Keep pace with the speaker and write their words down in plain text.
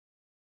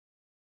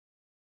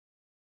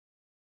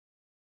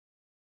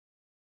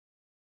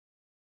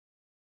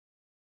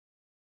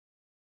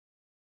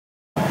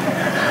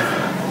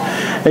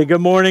Hey,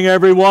 good morning,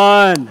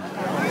 everyone.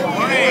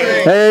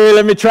 Hey,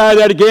 let me try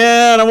that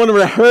again. I want to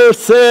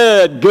rehearse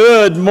it.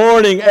 Good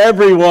morning,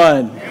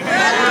 everyone.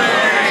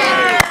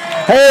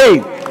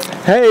 Hey,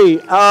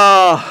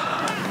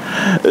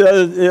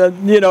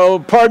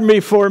 pardon me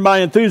for my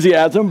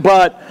enthusiasm,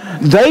 but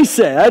they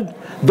said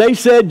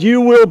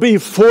you will be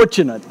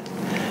fortunate.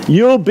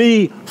 You'll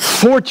be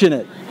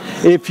fortunate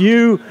if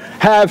you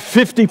have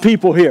 50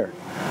 people here.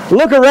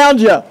 Look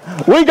around you.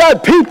 We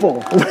got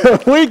people.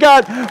 We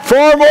got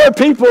far more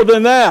people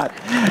than that.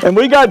 And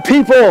we got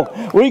people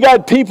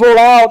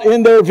out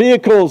in their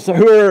vehicles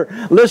who are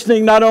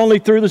listening not only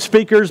through the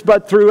speakers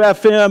but through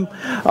FM.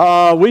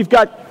 We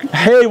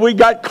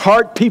got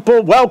cart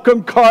people.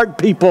 Welcome, cart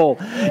people.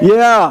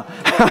 Yeah.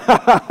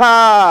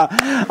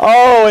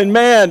 Oh, and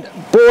man,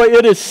 boy,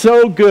 it is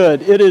so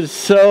good. It is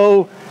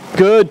so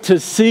good to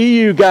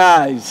see you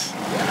guys.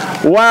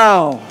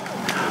 Wow.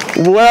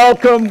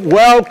 Welcome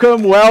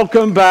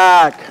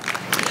back.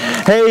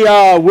 Hey,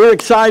 we're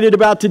excited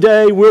about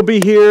today. We'll be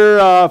here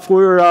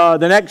for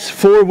the next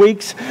 4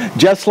 weeks,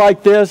 just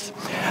like this.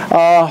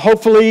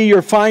 Hopefully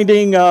you're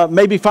finding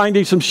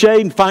some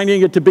shade and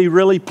finding it to be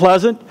really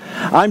pleasant.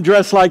 I'm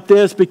dressed like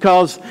this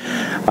because,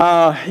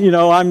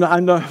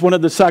 I'm one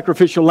of the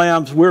sacrificial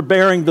lambs. We're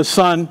bearing the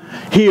sun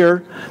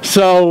here,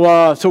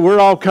 so we're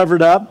all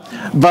covered up.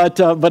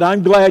 But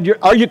I'm glad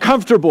are you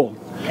comfortable?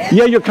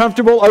 Yeah, you're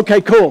comfortable? Okay,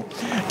 cool.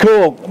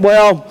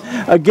 Well,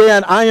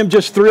 again, I am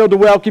just thrilled to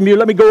welcome you.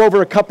 Let me go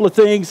over a couple of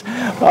things.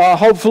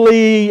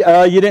 Hopefully,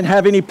 you didn't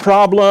have any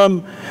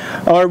problem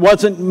or it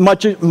wasn't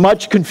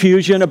much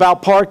confusion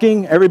about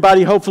parking.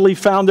 Everybody hopefully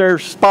found their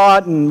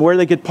spot and where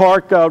they could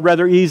park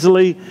rather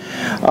easily.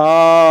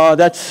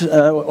 That's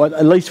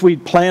at least we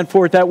planned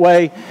for it that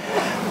way.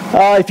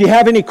 If you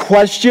have any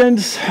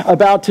questions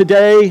about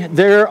today,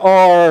 there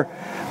are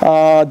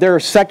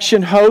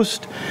section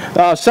host.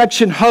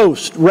 Section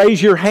host,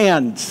 raise your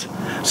hands.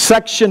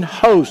 Section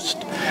host,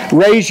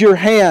 raise your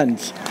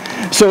hands.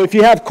 So if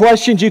you have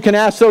questions, you can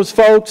ask those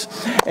folks,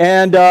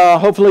 and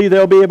hopefully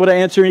they'll be able to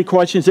answer any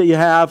questions that you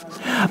have.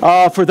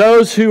 For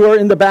those who are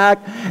in the back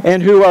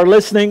and who are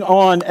listening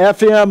on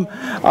FM,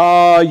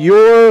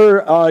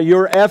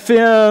 your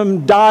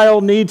FM dial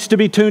needs to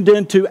be tuned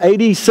into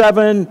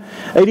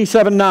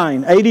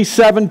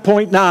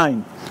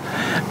 87.9.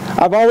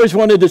 I've always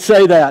wanted to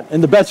say that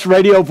in the best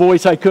radio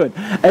voice I could.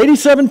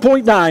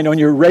 87.9 on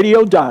your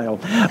radio dial.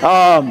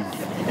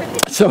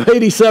 So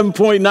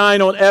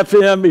 87.9 on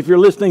FM if you're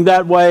listening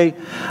that way.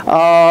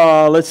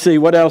 Let's see,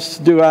 what else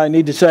do I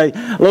need to say?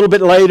 A little bit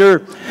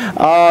later,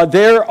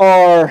 there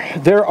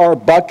are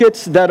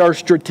buckets that are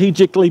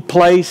strategically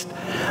placed,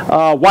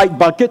 white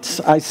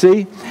buckets, I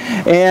see.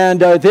 And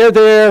they're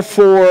there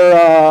for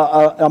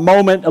a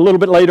moment a little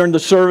bit later in the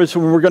service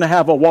when we're going to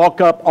have a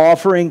walk-up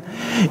offering.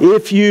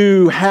 If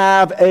you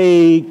have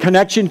a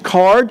connection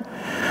card,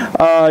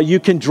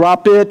 you can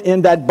drop it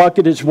in that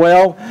bucket as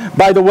well.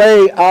 By the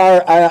way,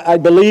 I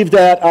believe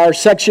that our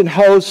section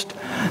hosts,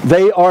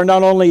 they are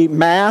not only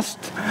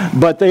masked,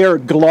 but they are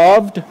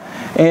gloved.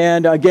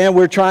 And again,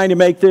 we're trying to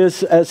make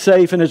this as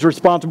safe and as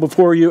responsible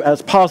for you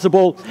as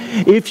possible.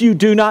 If you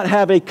do not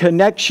have a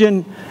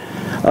connection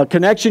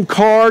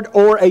card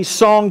or a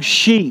song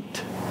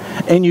sheet,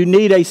 and you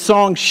need a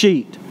song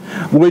sheet,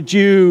 would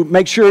you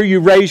make sure you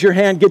raise your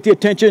hand, get the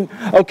attention?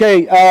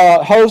 Okay,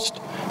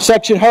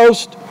 section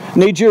host,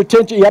 need your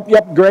attention.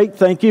 Yep, great,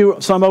 thank you.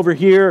 Some over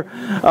here,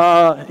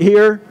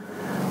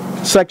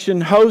 section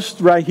host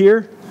right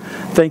here.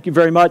 Thank you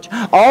very much.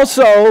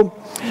 Also,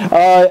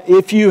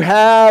 if you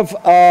have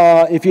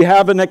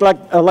an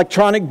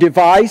electronic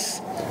device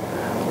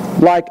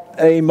like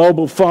a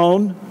mobile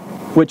phone,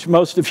 which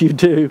most of you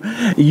do,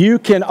 you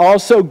can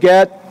also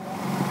get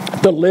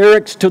the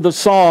lyrics to the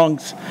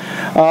songs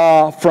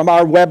from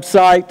our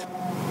website.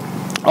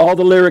 All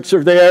the lyrics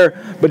are there,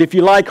 but if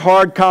you like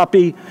hard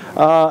copy,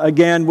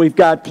 again, we've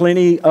got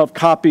plenty of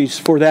copies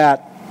for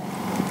that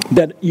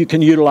you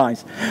can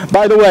utilize.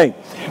 By the way,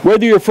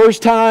 whether you're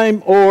first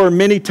time or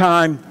many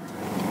time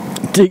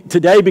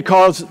today,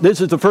 because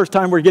this is the first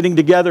time we're getting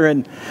together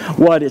in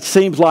what it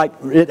seems like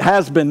it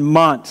has been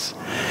months.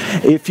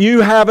 If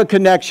you have a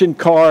connection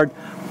card,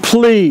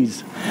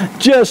 please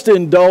just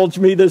indulge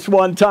me this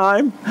one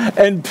time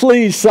and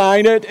please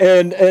sign it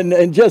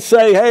and just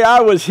say, hey,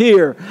 I was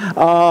here,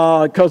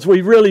 because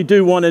we really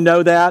do want to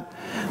know that.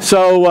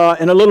 So,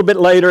 and a little bit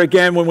later,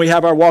 again, when we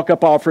have our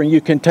walk-up offering, you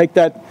can take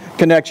that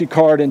connection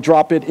card and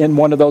drop it in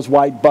one of those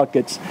white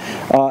buckets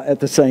at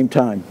the same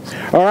time.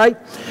 All right?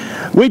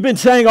 We've been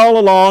saying all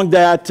along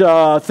that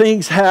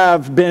things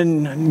have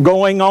been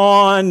going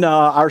on.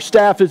 Our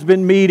staff has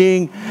been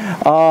meeting.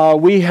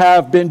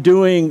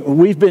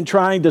 We've been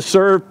trying to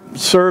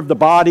serve the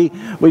body.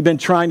 We've been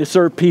trying to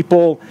serve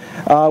people.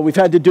 We've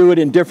had to do it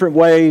in different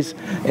ways.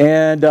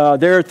 And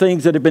there are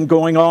things that have been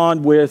going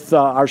on with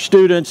our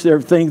students. There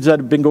are things that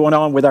have been going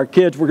on with our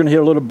kids. We're going to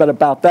hear a little bit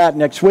about that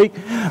next week.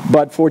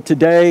 But for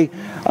today,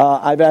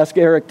 I've asked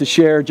Eric to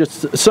share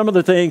just some of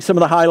the things, some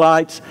of the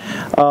highlights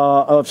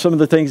of some of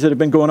the things that have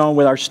been going on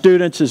with our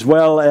students, as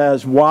well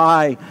as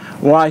why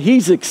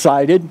he's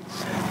excited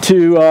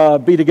to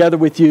be together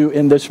with you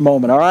in this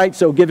moment. All right,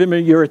 so give him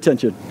your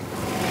attention.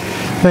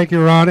 Thank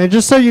you, Ron. And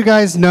just so you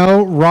guys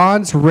know,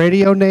 Ron's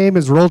radio name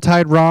is Roll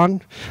Tide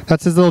Ron.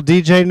 That's his little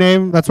DJ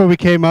name. That's what we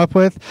came up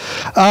with.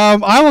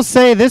 I will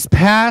say this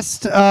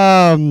past, 4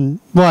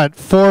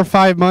 or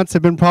 5 months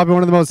have been probably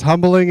one of the most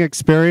humbling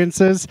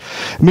experiences.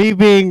 Me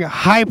being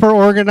hyper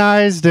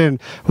organized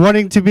and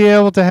wanting to be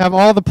able to have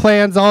all the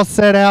plans all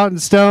set out in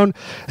stone.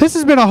 This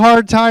has been a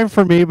hard time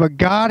for me, but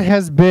God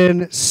has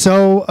been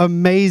so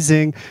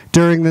amazing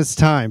during this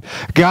time.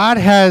 God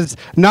has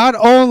not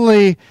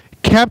only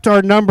kept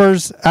our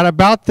numbers at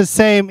about the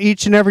same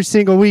each and every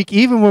single week,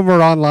 even when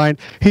we're online.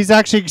 He's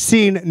actually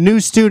seen new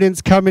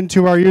students come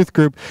into our youth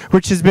group,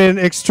 which has been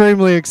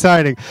extremely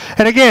exciting.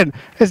 And again,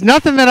 there's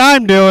nothing that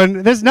I'm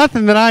doing.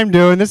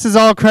 This is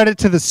all credit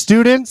to the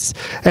students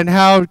and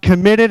how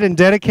committed and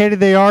dedicated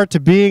they are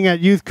to being at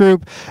youth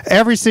group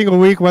every single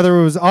week, whether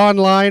it was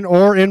online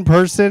or in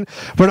person.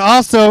 But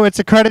also, it's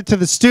a credit to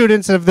the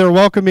students of their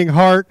welcoming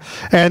heart,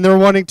 and they're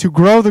wanting to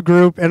grow the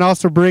group and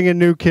also bring in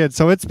new kids.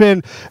 So it's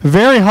been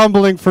very humbling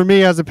for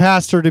me as a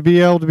pastor to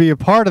be able to be a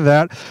part of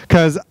that,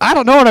 because I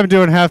don't know what I'm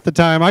doing half the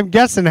time. I'm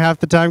guessing half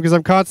the time because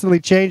I'm constantly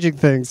changing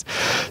things.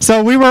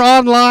 So we were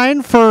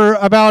online for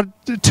about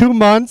 2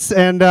 months,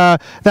 and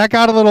that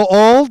got a little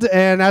old,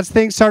 and as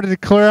things started to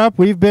clear up,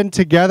 we've been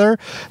together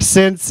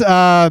since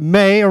the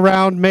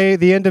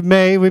end of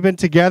May. We've been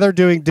together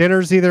doing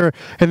dinners either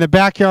in the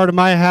backyard of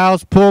my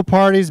house, pool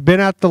parties,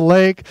 been at the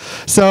lake.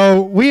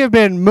 So we have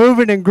been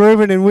moving and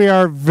grooving, and we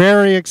are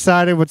very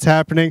excited what's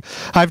happening.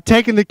 I've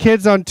taken the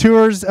kids on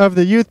tours of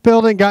the youth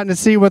building, gotten to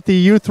see what the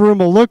youth room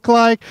will look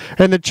like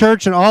in the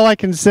church, and all I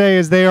can say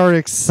is they are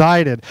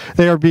excited.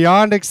 They are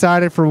beyond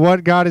excited for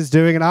what God is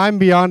doing, and I'm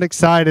beyond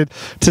excited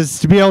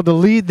to be able to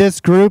lead this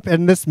group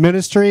and this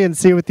ministry and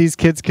see what these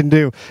kids can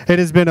do. It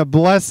has been a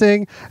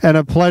blessing and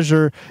a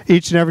pleasure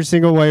each and every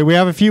single way. We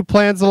have a few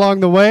plans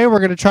along the way. We're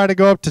going to try to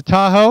go up to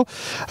Tahoe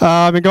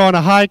and go on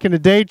a hike and a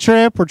day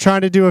trip. We're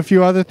trying to do a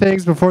few other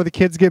things before the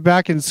kids get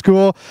back in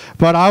school.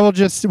 But I will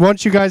just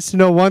want you guys to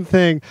know one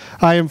thing.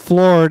 I am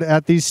floored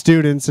at these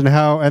students and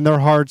their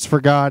hearts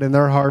for God and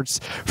their hearts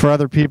for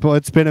other people.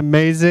 It's been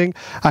amazing.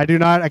 I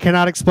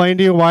cannot explain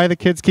to you why the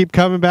kids keep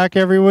coming back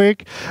every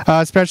week,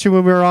 especially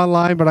when we were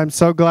online, but I'm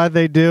so glad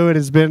they do. It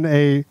has been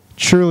a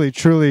truly,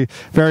 truly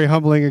very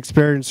humbling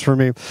experience for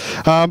me.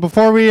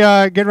 Before we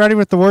get ready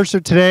with the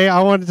worship today,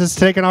 I wanted to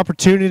take an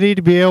opportunity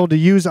to be able to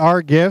use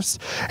our gifts.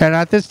 And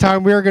at this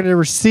time, we are going to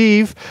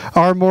receive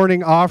our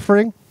morning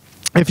offering.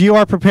 If you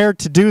are prepared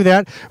to do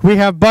that, we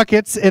have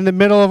buckets in the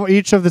middle of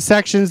each of the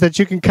sections that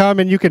you can come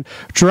and you can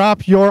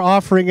drop your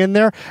offering in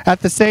there.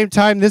 At the same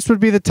time, that would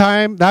be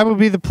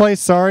the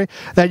place,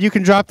 that you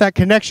can drop that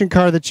connection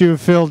card that you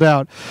have filled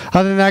out.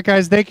 Other than that,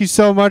 guys, thank you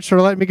so much for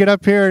letting me get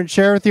up here and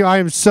share with you. I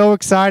am so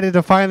excited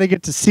to finally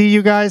get to see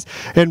you guys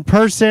in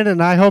person,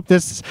 and I hope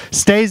this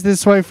stays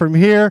this way from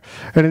here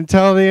and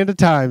until the end of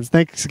times.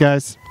 Thanks,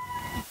 guys.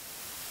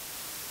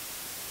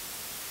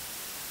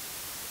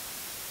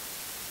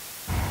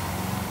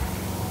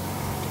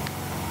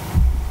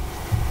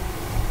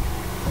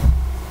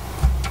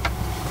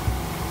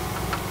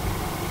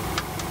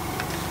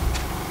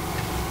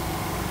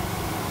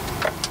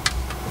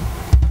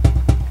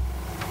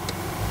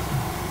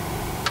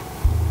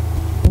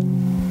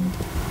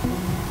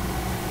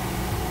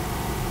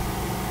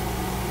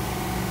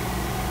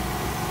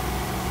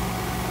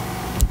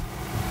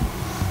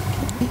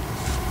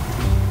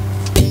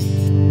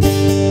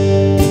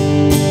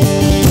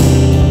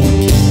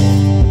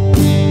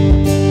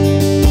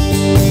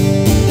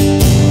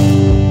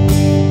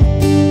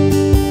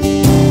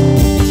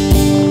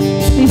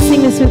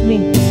 With me.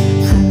 I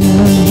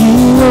love you,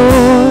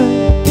 Lord.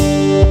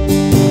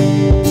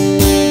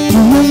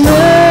 Your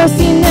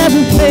mercy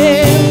never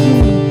fails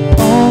me.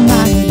 All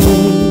my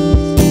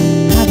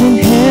days I've been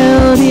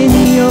held in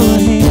your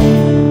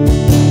hand.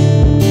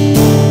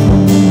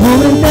 From the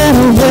moment that I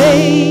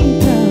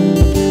wake up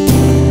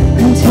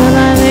until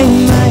I lay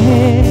my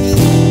head,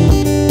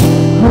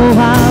 oh,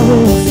 I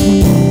will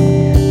sing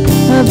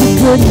of the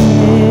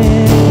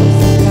goodness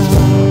of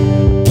God.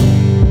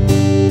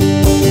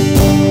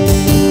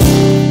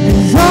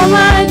 'Cause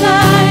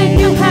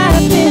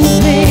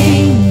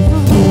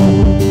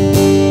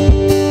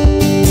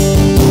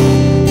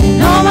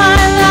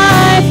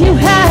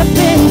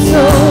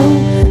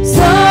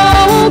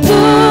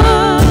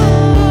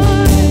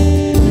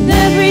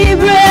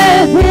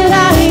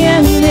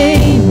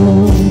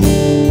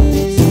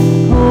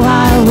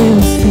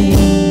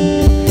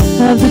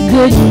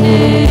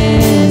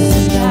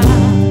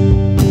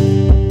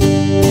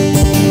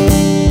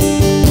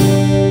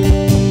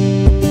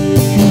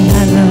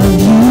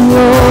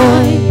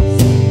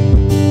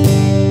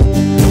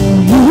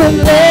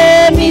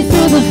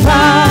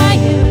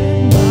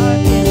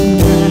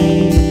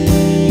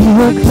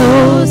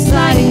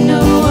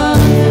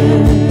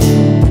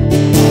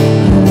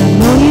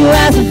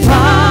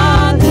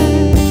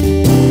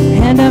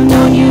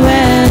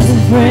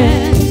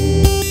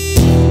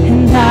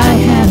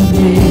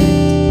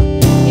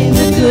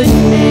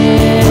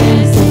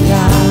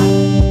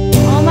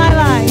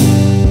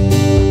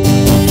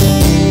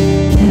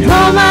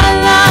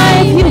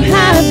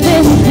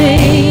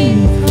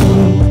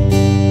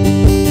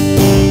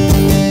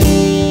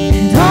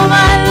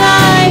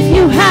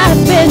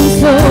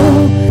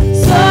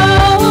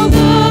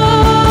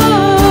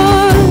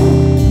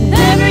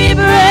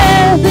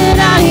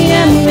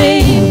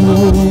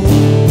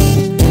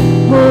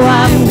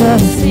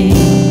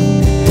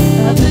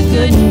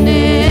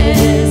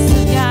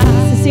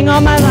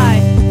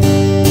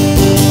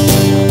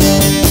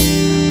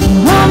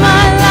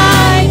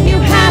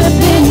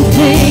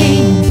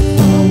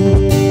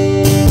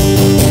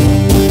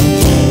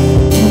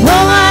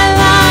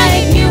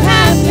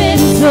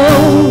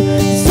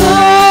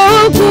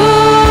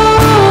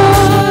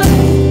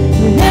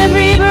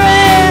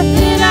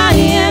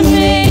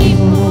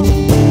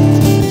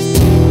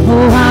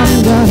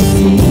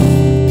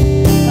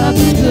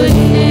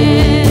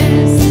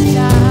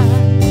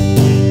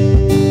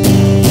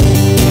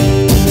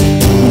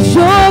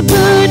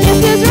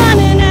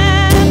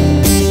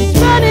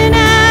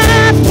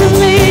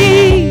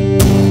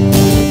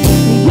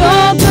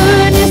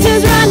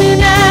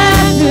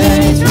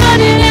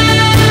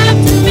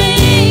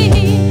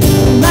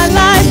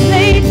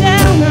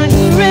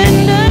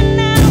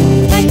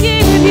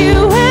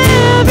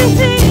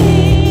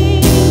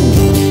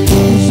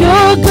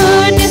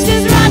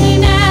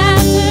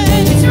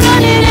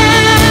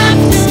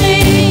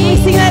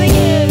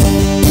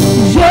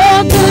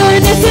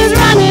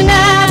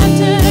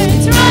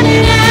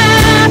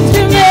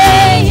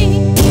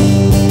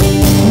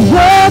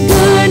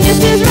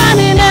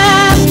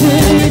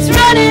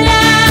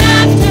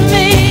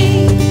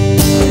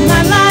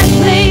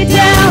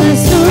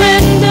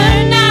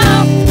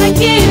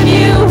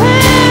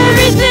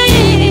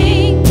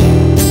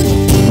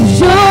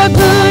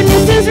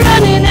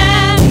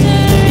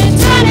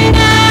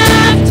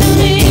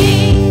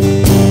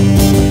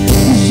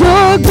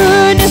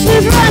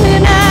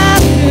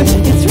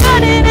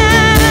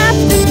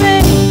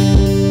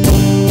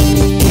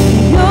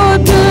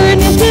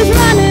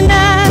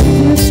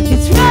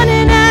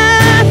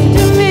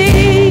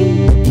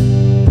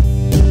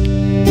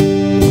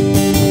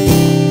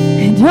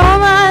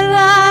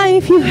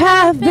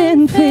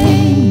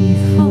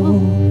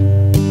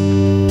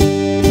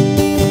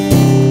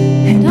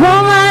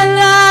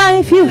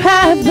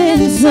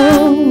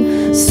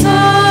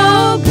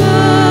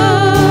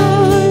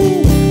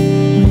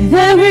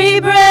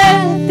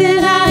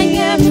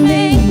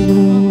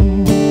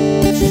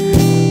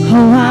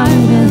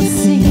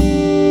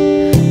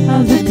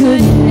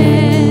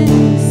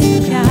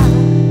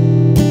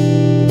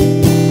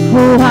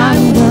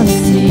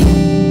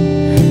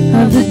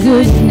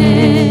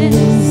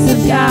goodness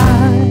of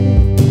God.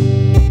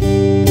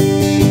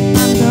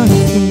 I'm gonna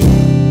sing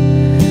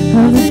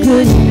of the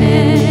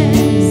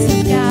goodness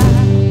of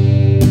God.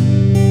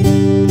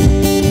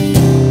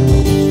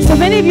 So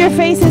many of your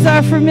faces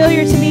are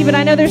familiar to me, but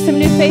I know there's some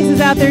new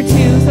faces out there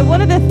too. So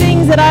one of the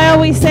things that I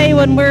always say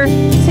when we're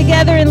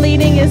together and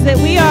leading is that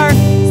we are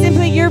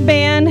simply your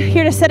band,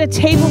 here to set a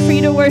table for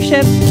you to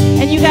worship,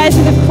 and you guys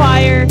are the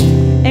choir.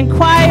 And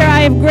choir,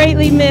 I have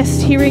greatly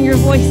missed hearing your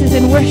voices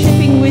and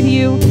worshiping with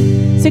you.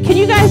 So can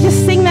you guys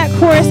just sing that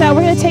chorus out?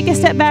 We're going to take a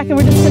step back and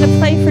we're just going to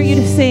play for you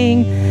to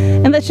sing.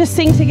 And let's just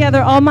sing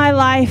together. All my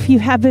life you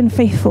have been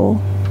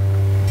faithful.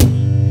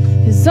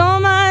 'Cause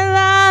all my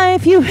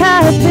life you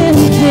have been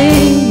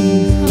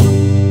faithful.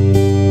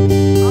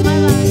 All my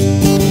life.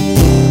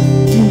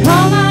 And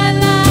all my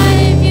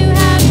life you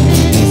have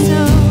been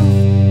so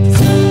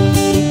good.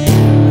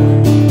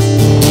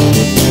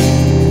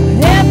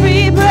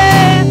 Every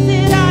breath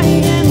that I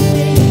am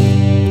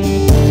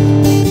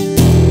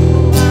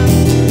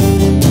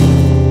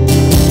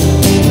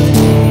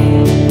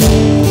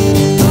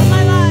all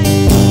my life.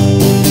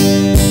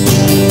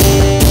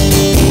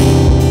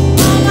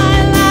 All my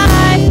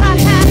life I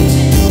have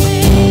been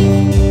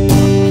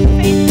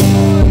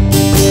faithful.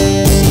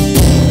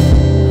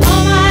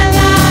 All my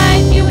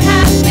life you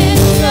have been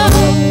so,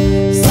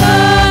 so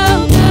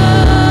good.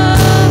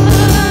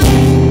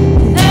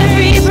 With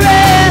every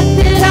breath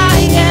that I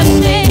am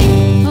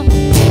able,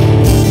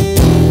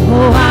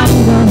 oh, I'm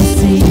gonna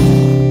sing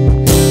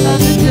of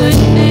the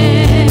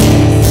goodness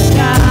of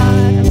God.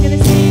 I'm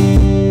gonna sing.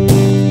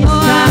 Oh,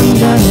 I'm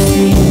gonna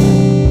sing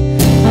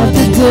of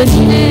the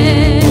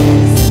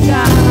goodness of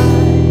God.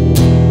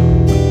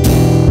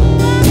 Oh,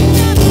 I'm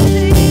gonna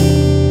sing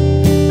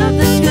of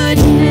the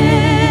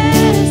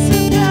goodness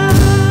of God.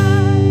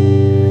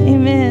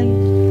 Amen.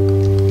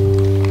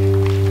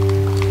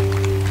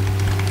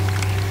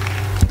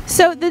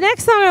 So the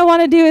next song I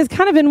want to do is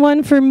kind of been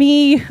one for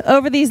me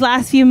over these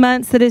last few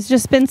months that has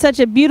just been such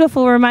a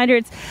beautiful reminder.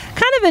 It's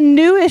kind of a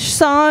newish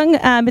song.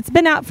 It's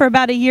been out for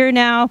about a year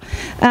now,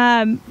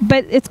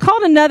 but it's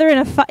called Another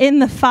in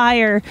the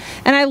Fire.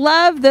 And I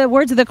love the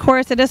words of the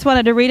chorus. I just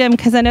wanted to read them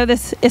because I know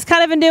this is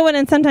kind of a new one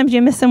and sometimes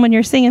you miss them when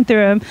you're singing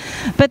through them.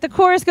 But the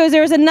chorus goes,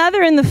 there was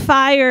another in the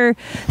fire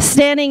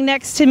standing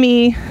next to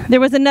me. There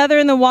was another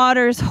in the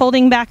waters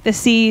holding back the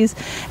seas.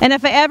 And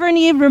if I ever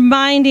need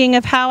reminding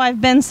of how I've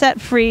been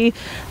set free,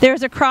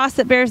 there's a cross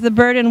that bears the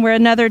burden where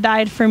another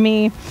died for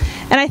me.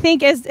 And I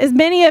think as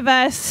many of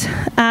us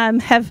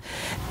have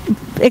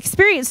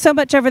experienced so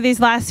much over these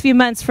last few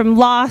months, from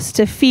loss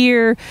to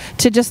fear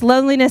to just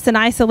loneliness and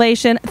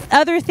isolation,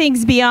 other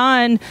things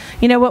beyond,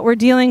 what we're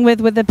dealing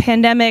with the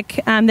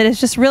pandemic, that has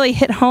just really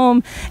hit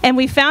home. And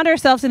we found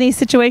ourselves in these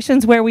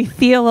situations where we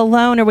feel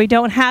alone, or we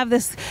don't have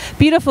this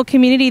beautiful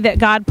community that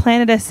God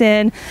planted us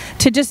in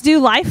to just do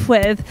life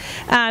with.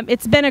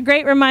 It's been a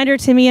great reminder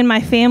to me and my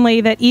family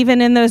that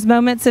even in those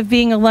moments of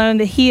being alone,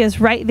 that He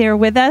is right there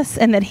with us,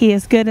 and that He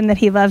is good, and that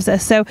He loves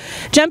us. So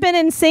jump in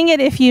and sing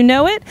it if you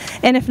know it,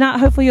 and if not,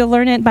 hopefully you'll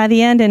learn it by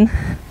the end and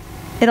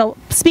it'll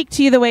speak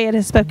to you the way it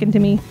has spoken to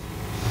me.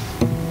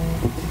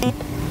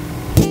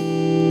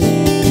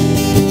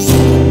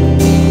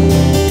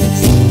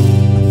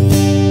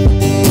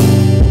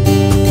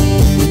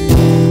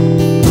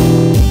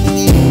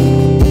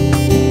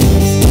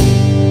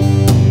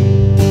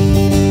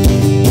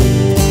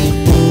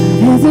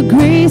 There's a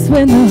grace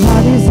when the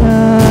heart is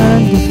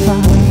under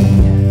fire.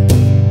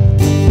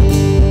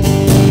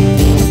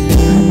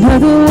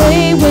 Another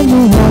way when the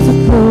walls are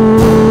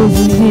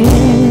closing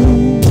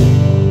in.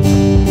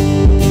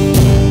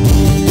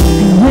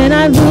 And when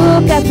I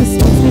look at the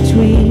space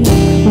between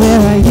where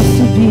I used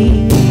to be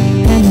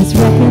and this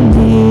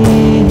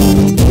reckoning,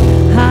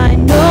 I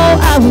know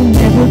I will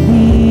never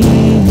be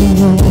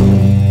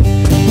alone.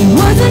 There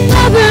was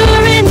another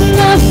in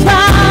the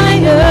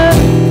fire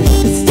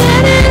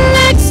standing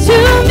next to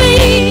me.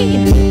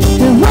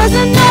 There was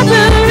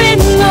another in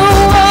the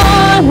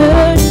water,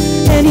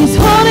 and He's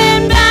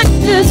holding back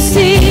the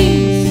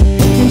seas.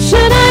 And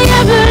should I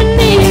ever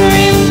need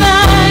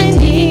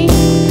reminding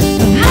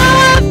of how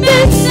I've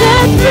been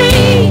set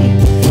free,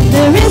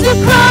 there is a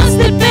cross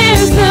that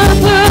bears the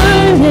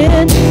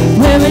burden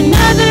where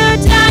another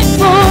died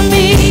for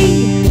me.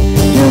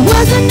 There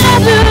was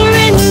another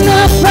in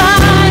the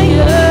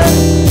fire.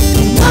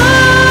 Oh,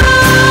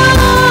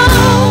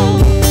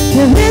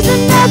 there is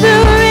another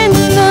in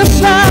the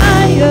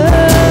fire.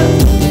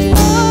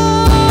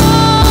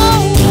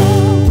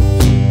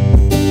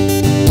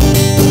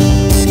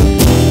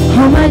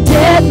 All my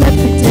dead left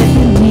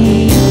protecting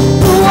me,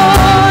 the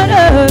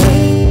water.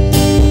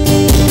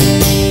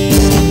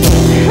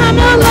 I'm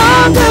no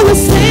longer a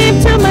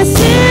slave to my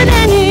sin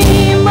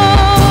anymore.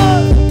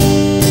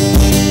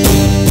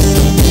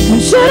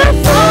 And should I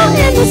fall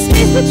in the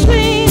space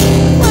between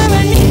where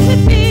I need to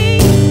be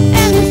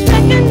and this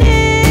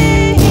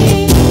reckoning,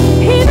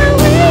 either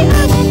way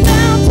I won't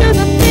bow to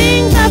the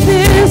things of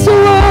this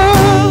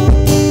world.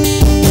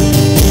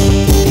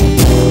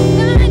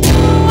 And I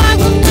know I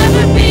will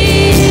never be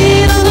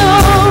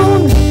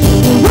alone.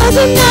 There was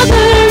another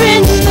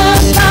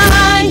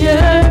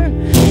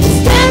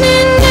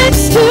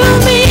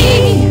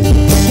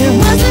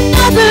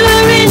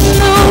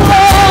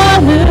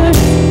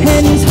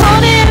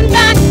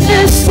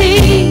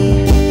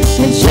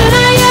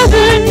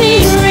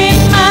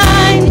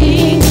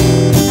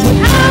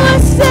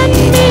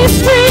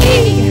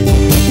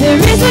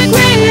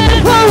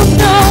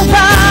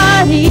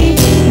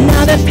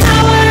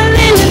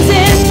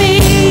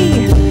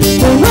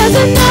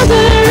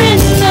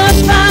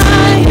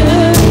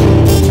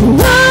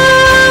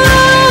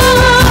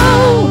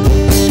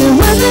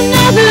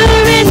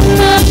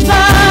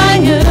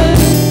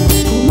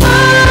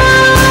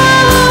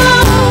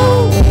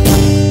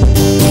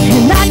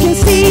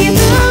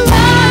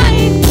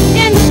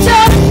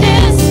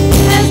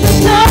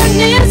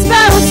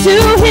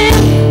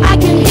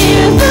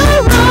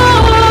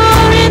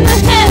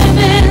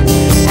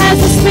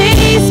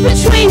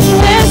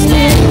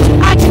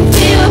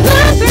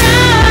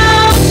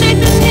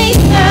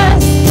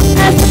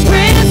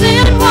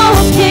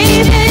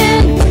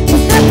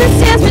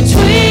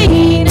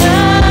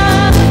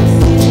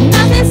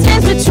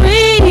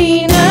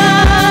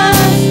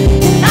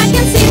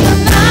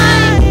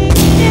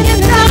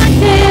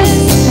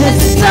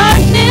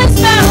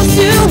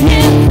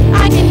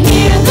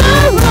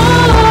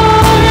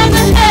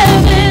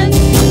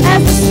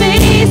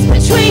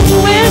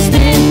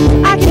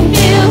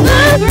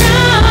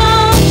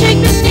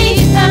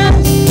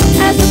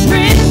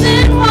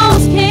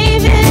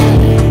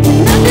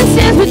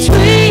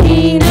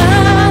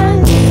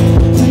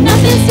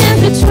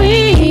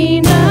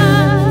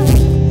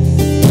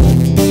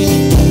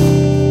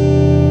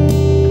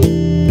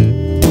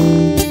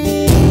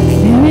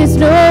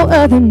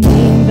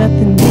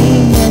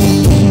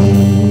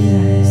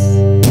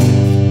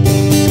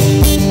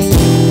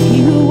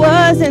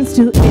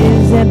still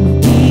is and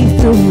will be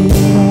through it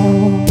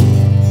all.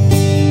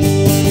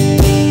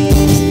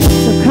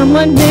 So come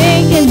on,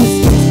 making the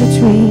space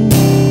between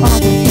all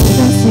the things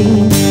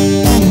unseen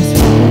and what's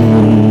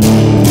happening.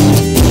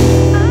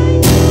 I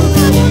know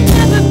I will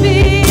never be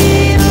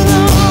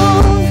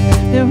alone.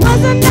 There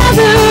was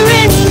another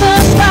in the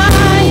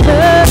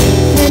fire,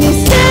 and he's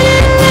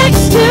standing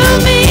next to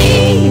me.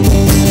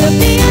 There'll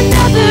be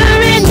another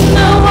in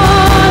the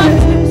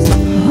waters,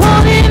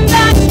 holding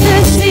back the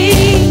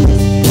seas.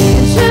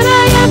 And should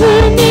I ever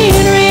need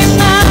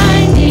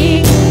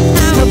reminding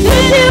how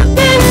good you've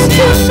been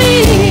to me,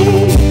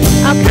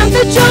 I'll count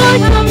the joy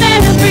from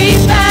every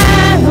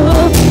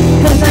battle,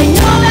 'cause I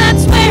know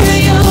that's where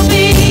you'll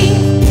be.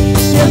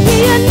 There'll be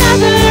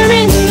another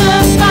in the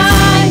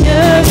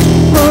fire,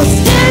 oh,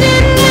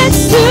 standing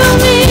next to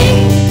me.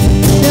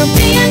 There'll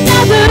be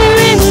another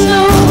in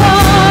the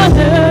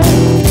water,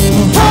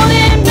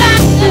 holding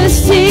back the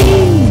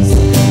seas.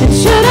 And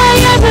should I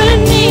ever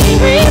need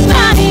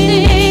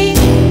reminding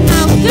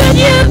how good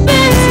you've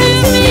been to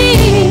me,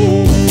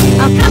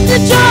 I'll count the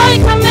joy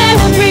from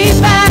every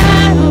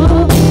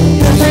battle,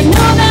 'cause I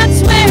know that's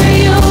where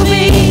you'll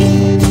be.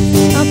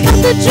 I'll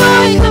count the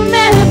joy from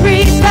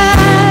every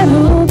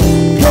battle,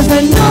 'cause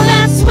I know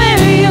that's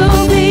where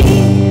you'll be.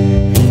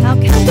 I'll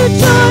count the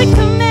joy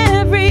from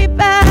every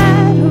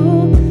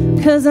battle,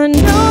 'cause I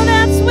know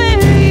that's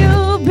where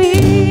you'll be.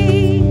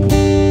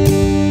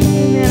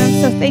 Amen. I'm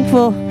so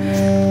thankful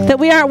that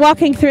we aren't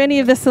walking through any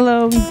of this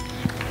alone.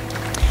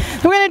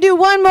 We're going to do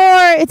one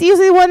more. It's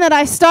usually one that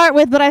I start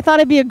with, but I thought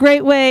it'd be a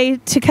great way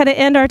to kind of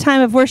end our time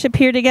of worship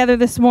here together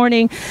this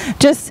morning.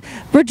 Just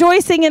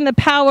rejoicing in the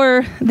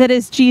power that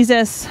is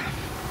Jesus.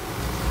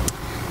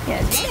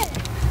 Yes.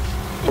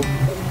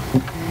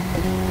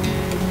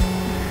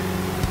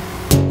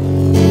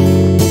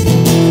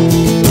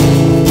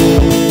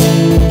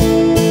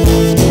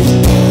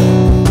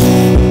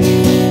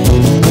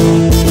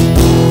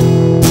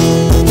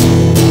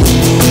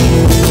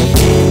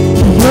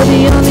 You're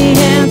the only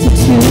answer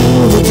to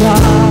the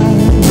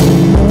darkness,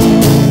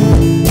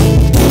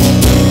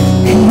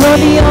 and you're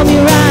the only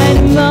right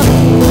among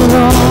the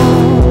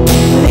wrong.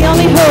 You're the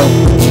only hope,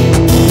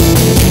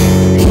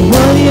 and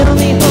you're the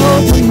only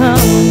hope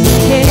among the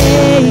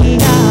chaos.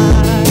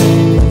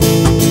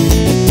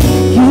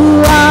 You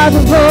are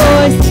the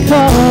voice that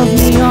calls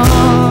me on,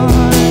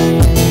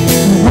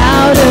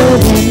 louder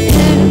than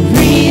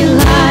every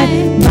lie,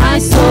 my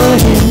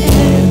sword in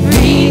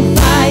every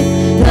fight.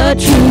 The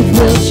truth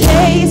will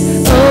chase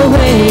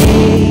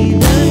away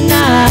the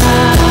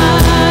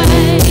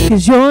night.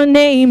 'Cause your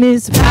name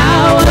is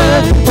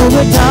power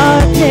over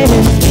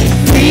darkness,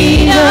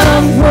 freedom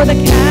for the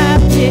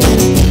captive,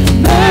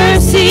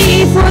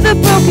 mercy for the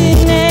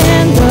broken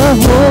and the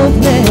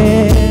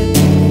hopeless.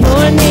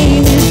 Your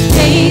name is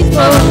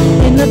faithful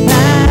in the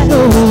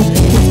battle,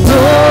 His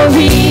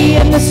glory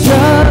in the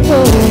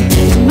struggle.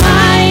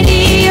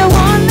 Mighty, you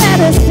won't let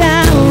us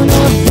down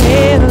or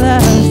fail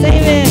us.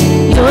 Amen.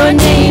 Your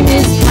name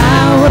is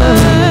power.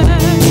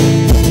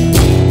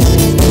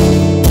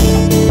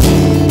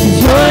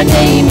 Your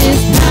name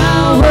is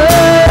power.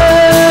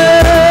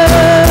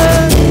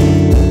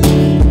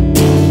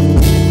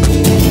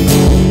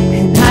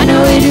 And I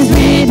know it is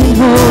written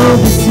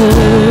over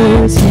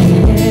certain.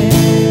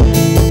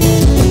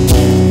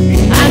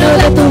 And I know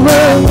that the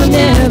world will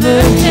never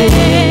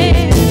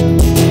end.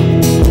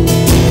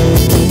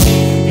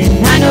 And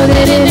I know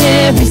that in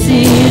every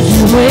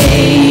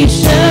situation,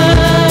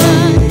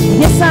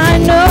 yes, I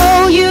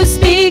know you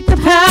speak the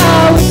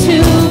power to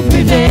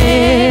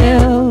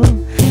prevail.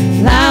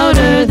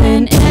 Louder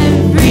than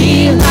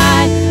every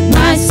lie,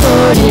 my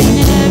sword in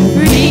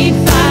every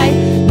fight.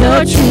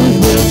 Your truth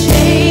will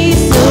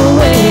chase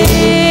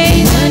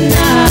away the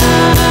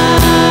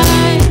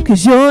night.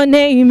 'Cause your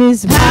name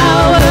is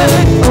power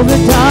over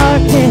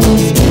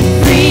darkness,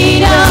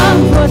 freedom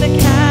for the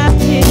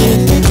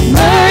captive,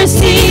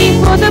 mercy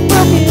for the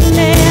broken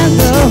and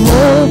the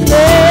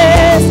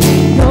hopeless.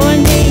 Your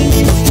name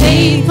is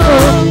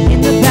faithful in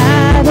the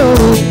battle,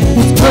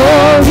 His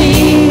glory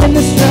in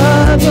the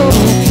struggle.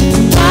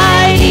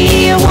 Mighty,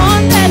 you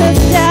won't let us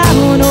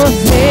down or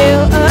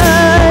fail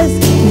us.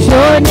 'Cause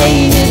your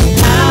name is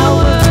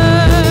power.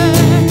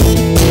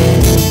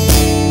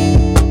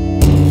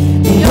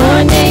 Your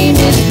name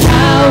is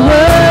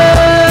power.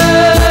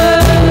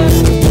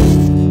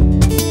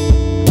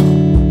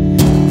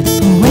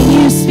 When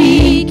you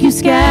speak, you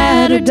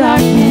scatter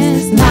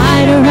darkness.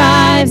 Light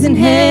arrives and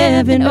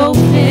heaven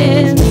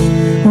opens.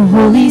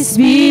 Holy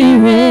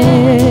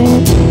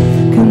Spirit,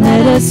 come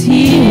let us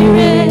hear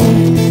it.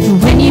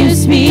 When you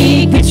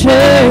speak, the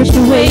church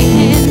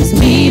awakens.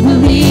 We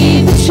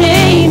believe the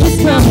change is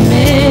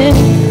coming.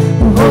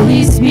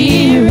 Holy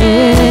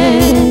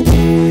Spirit,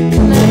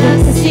 come let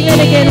us sing it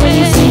again.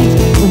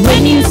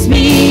 When you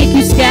speak,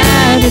 you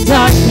scatter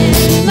darkness.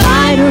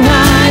 Light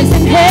arrives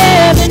and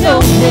heaven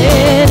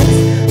opens.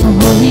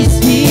 Holy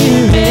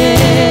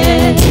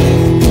Spirit,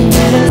 come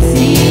let us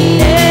see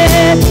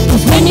it.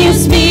 'Cause when you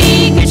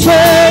speak, your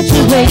church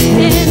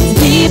awakens.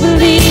 We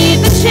believe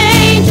the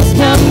change is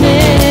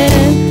coming.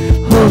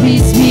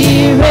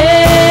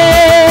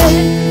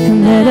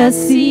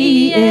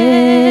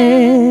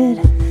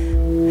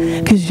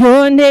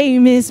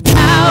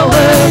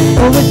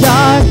 over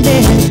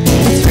darkness.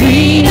 It's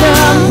freedom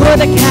for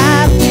the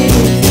captive,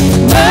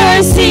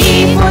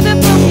 mercy for the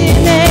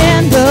broken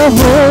and the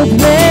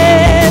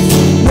hopeless.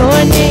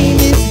 Your name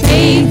is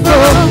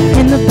faithful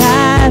in the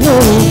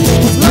battle,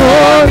 His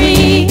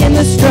glory in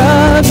the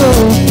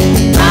struggle.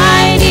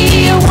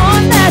 Mighty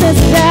one that is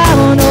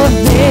down or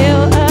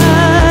fail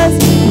us.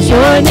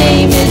 Your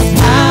name is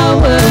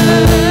power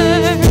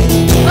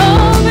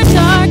over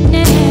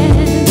darkness.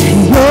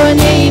 Your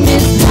name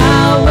is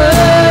power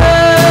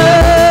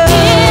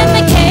in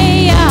the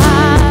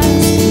chaos.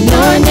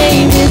 Your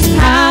name is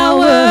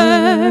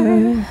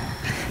power.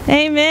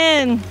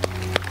 Amen.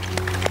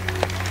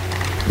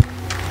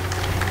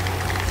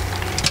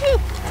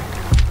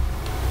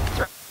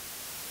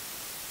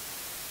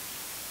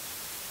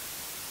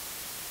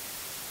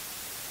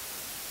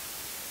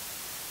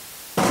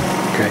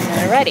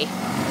 Ready.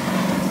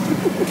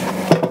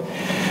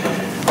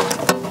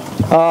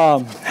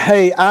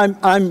 Hey,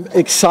 I'm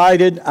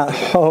excited.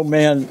 Oh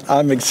man,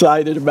 I'm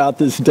excited about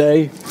this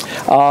day.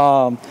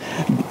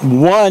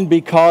 One,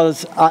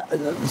 because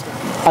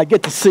I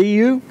get to see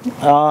you,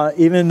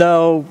 even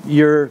though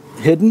you're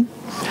hidden.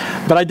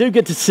 But I do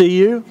get to see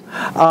you,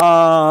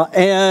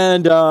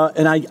 and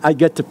I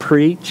get to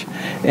preach.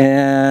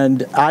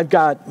 And I've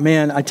got,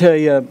 man, I tell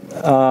you,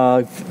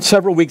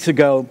 several weeks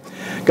ago,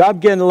 God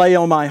began to lay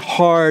on my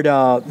heart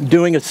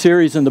doing a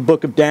series in the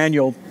book of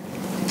Daniel.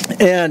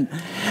 And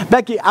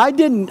Becky, I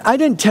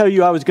didn't tell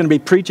you I was going to be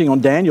preaching on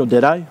Daniel,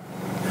 did I?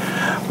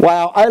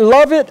 Wow, I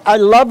love it. I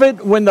love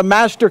it when the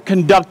master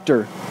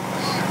conductor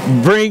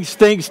brings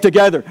things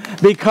together.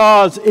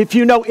 Because if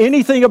you know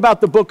anything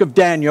about the book of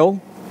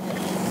Daniel,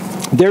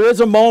 there is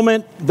a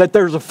moment that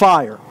there's a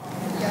fire.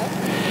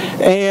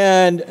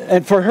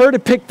 And for her to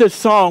pick this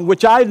song,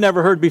 which I had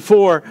never heard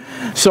before,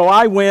 so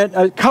I went.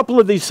 A couple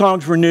of these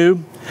songs were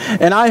new,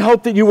 and I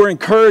hope that you were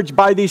encouraged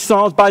by these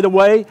songs. By the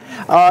way,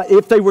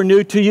 if they were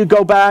new to you,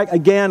 go back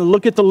again,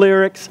 look at the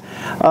lyrics.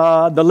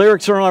 The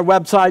lyrics are on our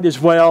website as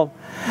well.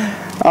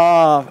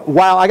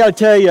 Wow, I got to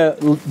tell you,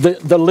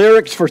 the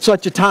lyrics for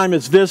such a time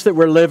as this that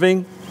we're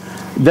living,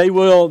 they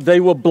will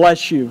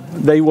bless you.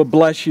 They will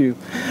bless you.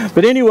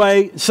 But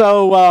anyway,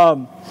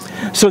 so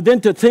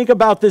then to think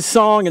about this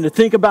song and to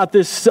think about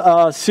this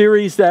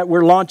series that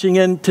we're launching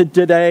into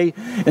today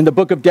in the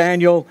book of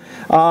Daniel.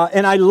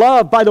 And I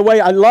love, by the way,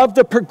 I love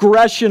the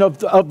progression of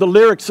the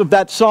lyrics of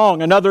that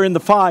song, Another in the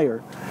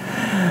Fire.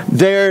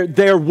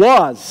 There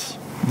was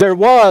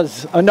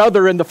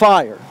another in the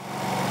fire.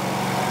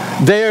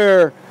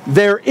 There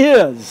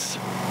is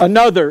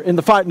another in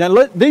the fire.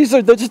 Now, these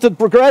are just the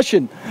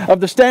progression of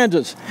the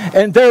stanzas.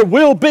 And there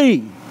will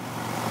be.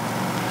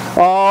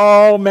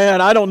 Oh,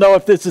 man, I don't know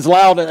if this is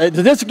loud.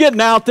 Is this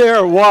getting out there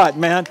or what,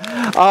 man?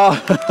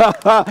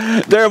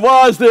 There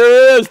was,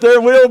 there is,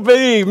 there will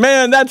be.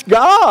 Man, that's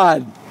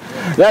God.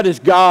 That is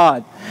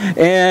God.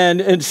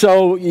 And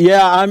so,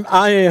 yeah,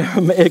 I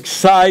am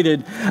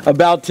excited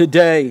about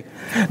today.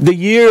 The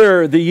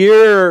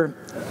year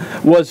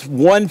was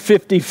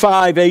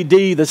 155 AD.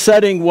 The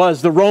setting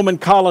was the Roman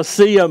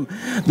Colosseum.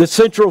 The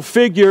central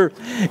figure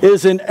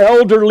is an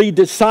elderly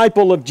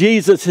disciple of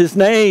Jesus. His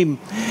name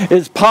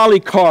is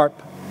Polycarp.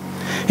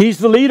 He's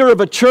the leader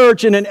of a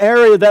church in an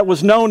area that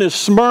was known as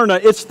Smyrna.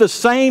 It's the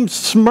same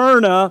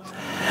Smyrna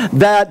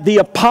that the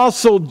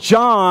Apostle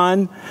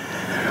John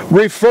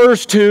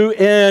refers to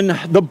in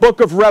the book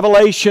of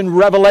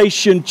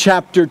Revelation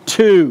chapter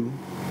 2.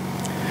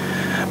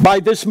 By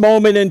this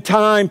moment in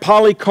time,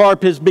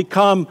 Polycarp has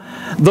become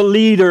the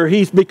leader.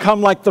 He's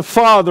become like the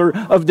father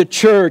of the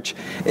church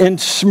in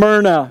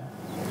Smyrna.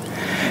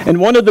 And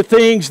one of the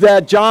things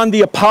that John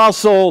the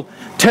Apostle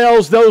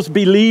tells those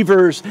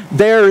believers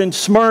there in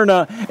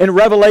Smyrna in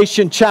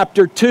Revelation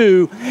chapter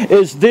 2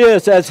 is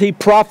this, as he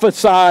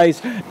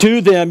prophesies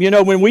to them. You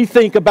know, when we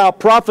think about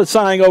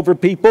prophesying over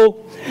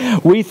people,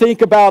 we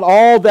think about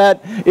all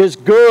that is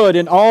good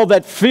and all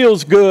that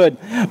feels good.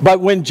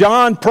 But when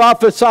John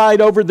prophesied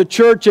over the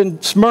church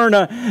in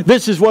Smyrna,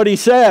 this is what he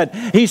said.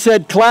 He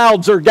said,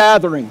 clouds are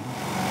gathering.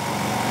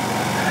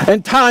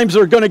 And times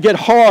are going to get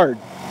hard.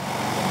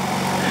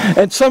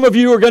 And some of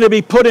you are going to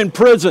be put in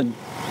prison.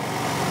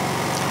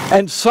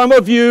 And some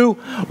of you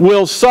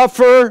will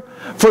suffer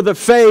for the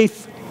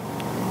faith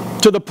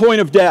to the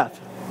point of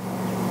death.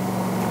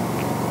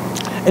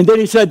 And then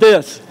he said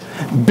this,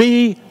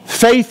 be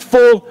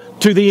faithful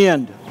to the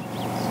end.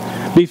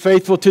 Be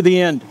faithful to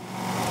the end.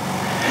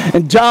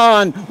 And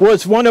John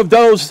was one of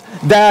those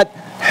that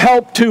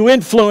helped to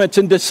influence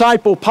and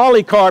disciple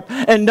Polycarp.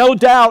 And no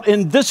doubt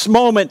in this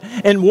moment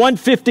in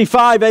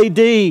 155 AD,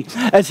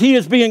 as he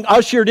is being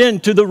ushered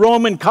into the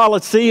Roman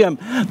Colosseum,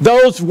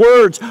 those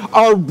words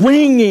are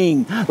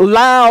ringing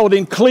loud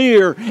and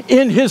clear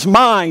in his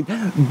mind.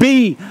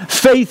 Be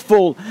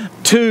faithful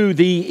to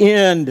the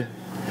end.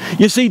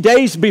 You see,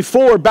 days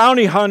before,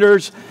 bounty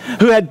hunters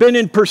who had been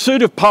in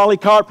pursuit of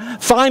Polycarp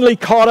finally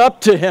caught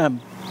up to him.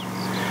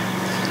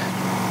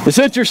 It's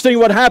interesting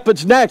what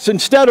happens next.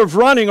 Instead of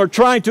running or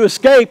trying to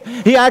escape,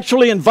 he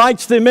actually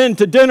invites them in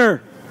to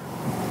dinner.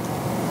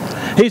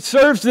 He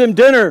serves them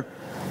dinner.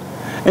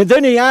 And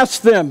then he asks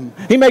them,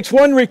 he makes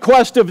one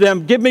request of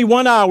them, give me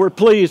 1 hour,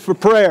 please, for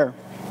prayer.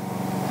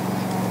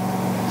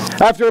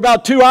 After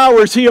about 2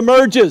 hours, he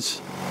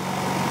emerges.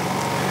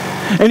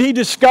 And he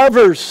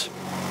discovers,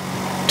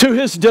 to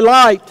his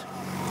delight,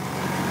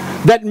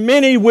 that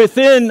many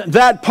within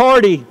that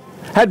party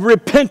had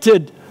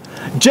repented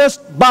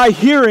just by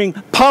hearing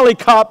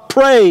Polycarp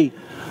pray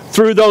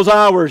through those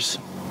hours.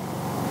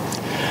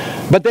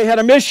 But they had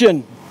a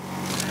mission,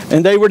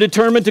 and they were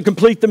determined to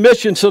complete the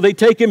mission, so they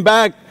take him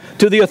back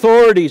to the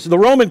authorities. The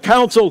Roman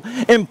council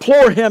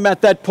implore him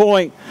at that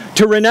point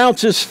to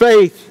renounce his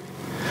faith,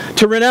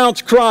 to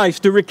renounce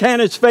Christ, to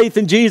recant his faith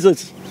in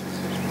Jesus.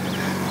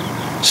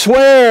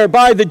 Swear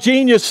by the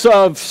genius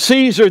of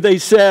Caesar, they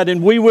said,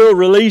 and we will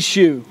release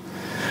you.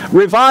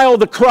 Revile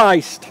the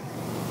Christ.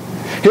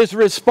 His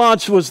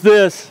response was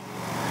this: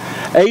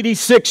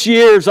 86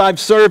 years I've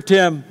served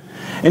him,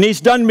 and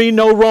he's done me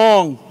no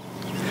wrong.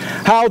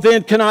 How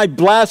then can I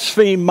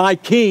blaspheme my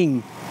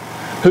king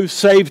who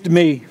saved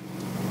me?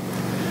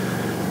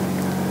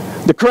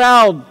 The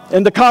crowd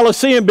in the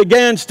Colosseum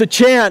begins to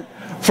chant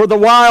for the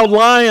wild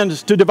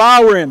lions to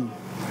devour him,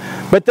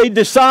 but they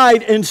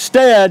decide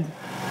instead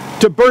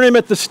to burn him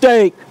at the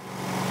stake.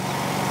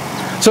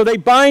 So they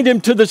bind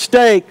him to the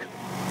stake,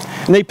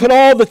 and they put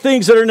all the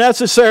things that are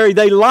necessary.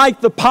 They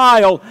light the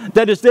pile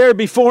that is there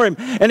before him,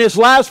 and his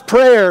last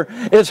prayer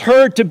is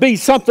heard to be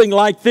something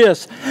like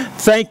this: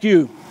 thank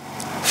you,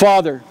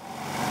 Father,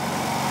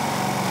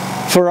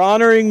 for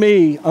honoring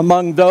me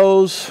among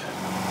those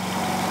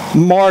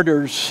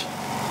martyrs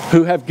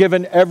who have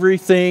given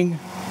everything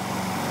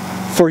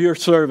for your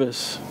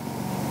service.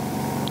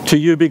 To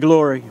you be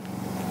glory,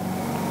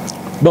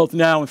 both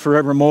now and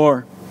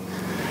forevermore.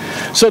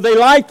 So they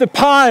light the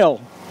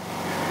pile.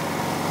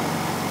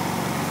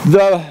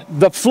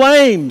 The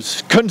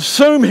flames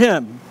consume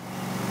him.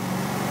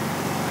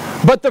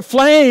 But the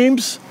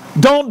flames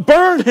don't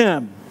burn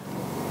him.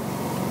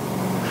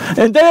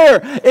 And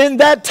there, in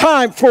that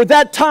time, for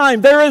that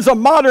time, there is a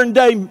modern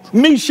day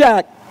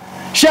Meshach,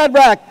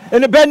 Shadrach,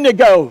 and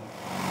Abednego.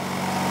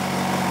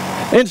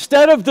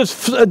 Instead of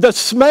the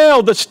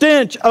smell, the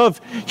stench of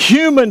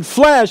human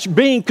flesh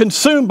being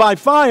consumed by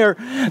fire,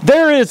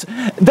 there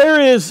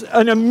is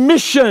an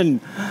emission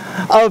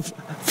of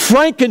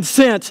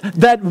frankincense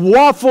that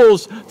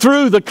waffles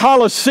through the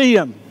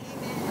Colosseum.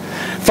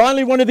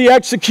 Finally, one of the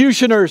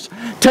executioners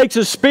takes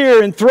a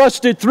spear and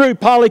thrusts it through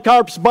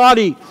Polycarp's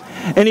body,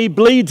 and he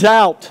bleeds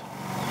out.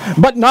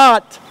 But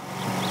not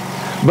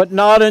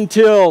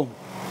until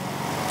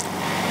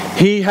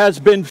he has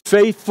been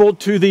faithful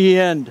to the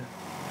end.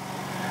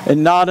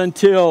 And not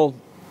until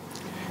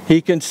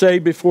he can say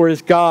before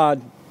his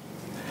God,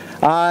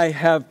 I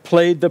have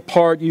played the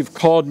part you've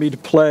called me to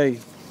play.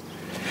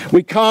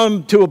 We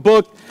come to a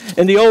book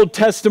in the Old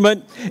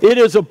Testament. It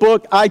is a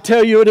book, I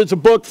tell you, it is a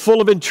book full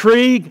of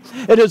intrigue.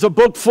 It is a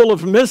book full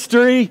of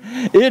mystery.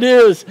 It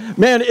is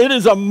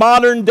a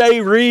modern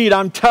day read,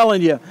 I'm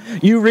telling you.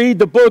 You read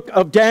the book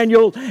of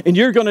Daniel, and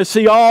you're going to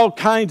see all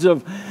kinds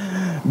of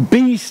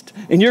beasts,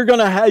 and you're going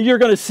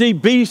to see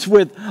beasts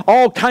with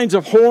all kinds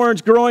of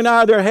horns growing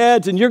out of their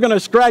heads, and you're going to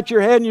scratch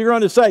your head and you're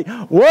going to say,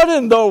 what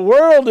in the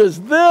world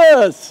is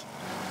this?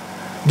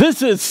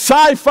 This is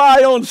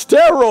sci-fi on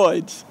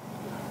steroids.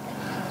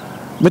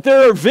 But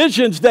there are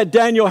visions that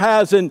Daniel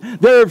has, and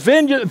there are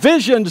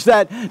visions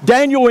that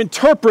Daniel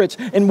interprets.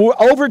 And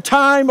over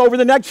time, over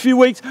the next few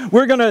weeks,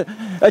 we're going to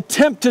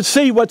attempt to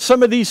see what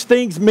some of these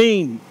things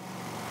mean.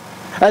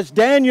 As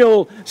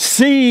Daniel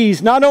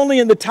sees, not only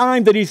in the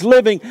time that he's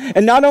living,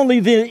 and not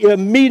only the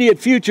immediate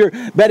future,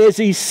 but as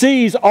he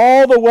sees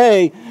all the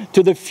way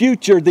to the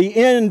future, the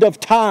end of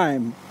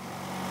time.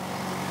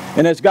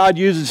 And as God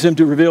uses him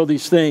to reveal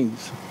these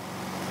things.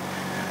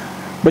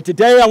 But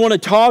today I want to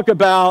talk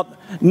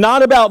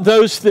not about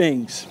those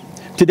things.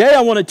 Today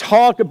I want to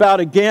talk about,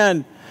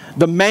 again,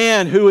 the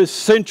man who is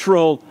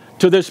central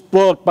to this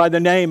book by the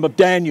name of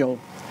Daniel.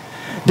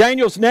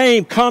 Daniel's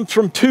name comes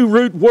from two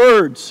root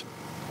words.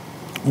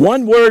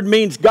 One word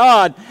means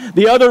God,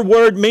 the other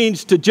word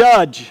means to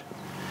judge.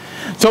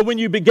 So when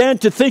you begin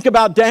to think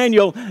about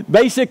Daniel,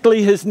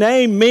 basically his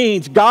name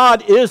means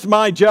God is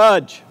my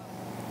judge.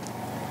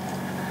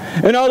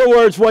 In other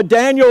words, what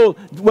Daniel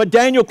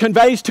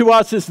conveys to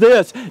us is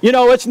this: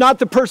 it's not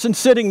the person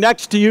sitting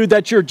next to you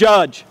that's your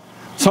judge.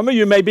 Some of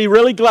you may be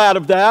really glad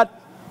of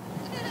that.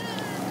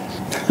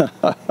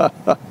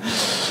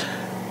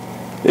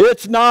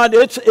 It's not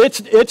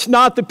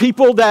the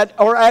people that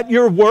are at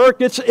your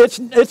work.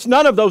 It's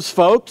none of those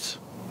folks.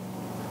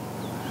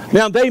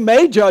 Now, they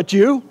may judge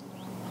you,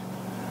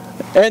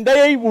 and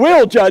they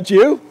will judge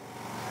you,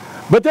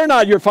 but they're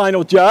not your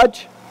final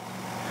judge.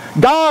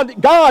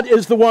 God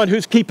is the one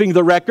who's keeping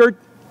the record,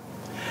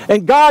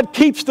 and God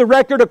keeps the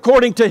record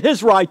according to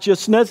his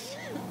righteousness.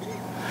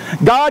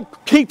 God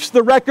keeps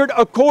the record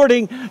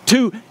according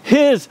to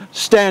his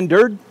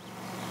standard.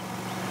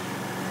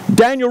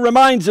 Daniel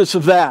reminds us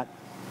of that.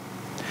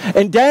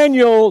 And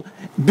Daniel,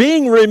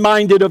 being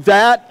reminded of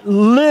that,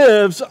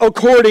 lives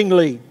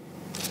accordingly.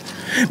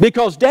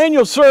 Because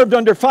Daniel served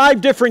under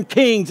 5 different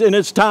kings in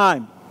his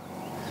time.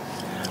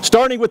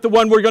 starting with the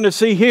one we're going to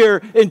see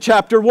here in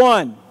chapter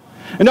 1.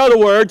 In other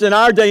words, in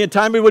our day and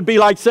time, it would be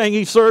like saying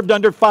he served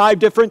under 5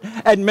 different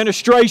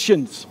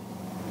administrations.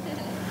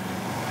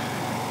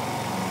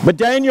 But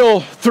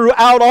Daniel,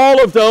 throughout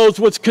all of those,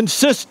 was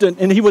consistent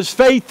and he was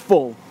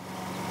faithful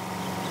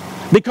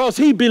because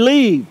he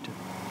believed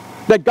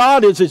that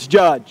God is his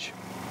judge.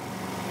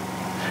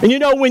 And you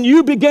know, when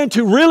you begin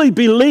to really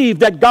believe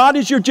that God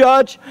is your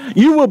judge,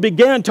 you will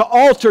begin to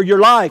alter your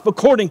life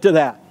according to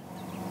that.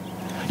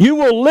 You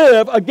will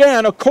live,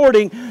 again,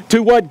 according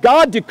to what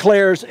God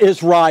declares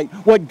is right,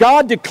 what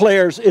God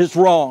declares is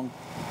wrong.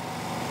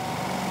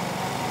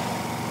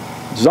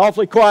 It's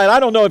awfully quiet. I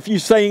don't know if you're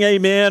saying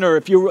amen or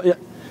if you...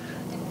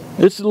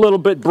 It's a little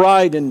bit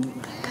bright and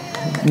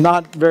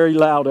not very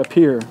loud up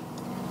here.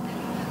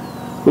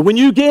 But when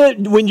you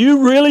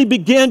really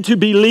begin to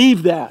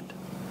believe that,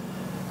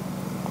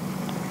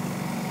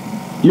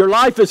 your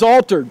life is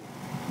altered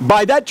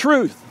by that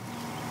truth.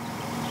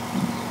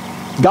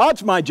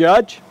 God's my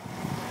judge.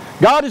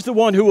 God is the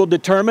one who will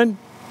determine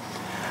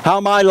how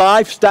my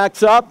life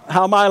stacks up,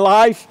 how my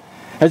life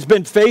has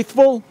been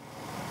faithful.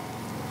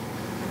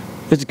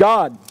 It's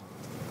God.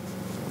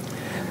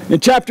 In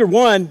chapter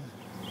 1,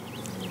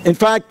 in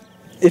fact,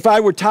 if I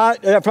were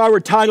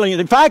titling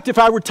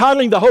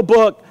the whole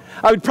book,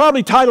 I would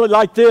probably title it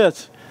like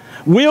this: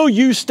 Will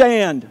you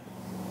stand?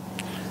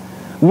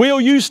 Will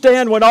you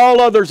stand when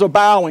all others are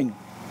bowing?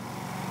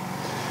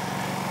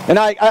 And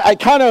I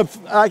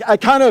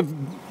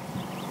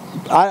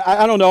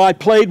don't know, I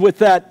played with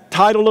that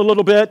title a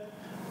little bit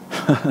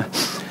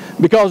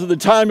because of the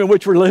time in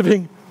which we're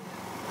living.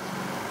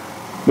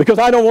 Because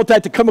I don't want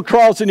that to come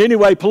across in any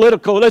way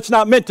political. It's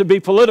not meant to be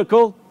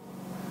political.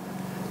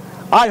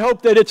 I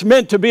hope that it's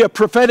meant to be a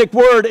prophetic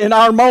word in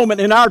our moment,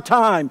 in our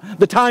time,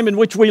 the time in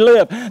which we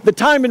live, the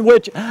time in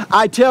which,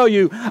 I tell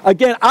you,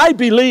 again, I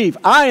believe,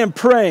 I am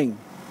praying,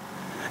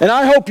 and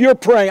I hope you're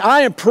praying.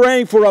 I am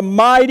praying for a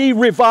mighty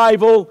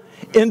revival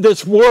in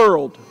this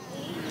world.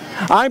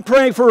 I'm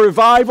praying for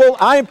revival.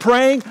 I'm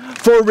praying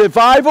for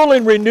revival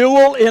and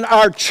renewal in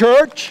our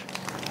church.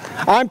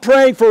 I'm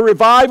praying for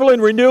revival and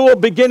renewal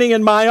beginning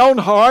in my own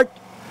heart.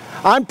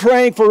 I'm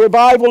praying for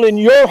revival in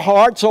your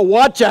heart, so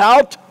watch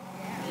out.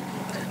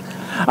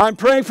 I'm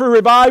praying for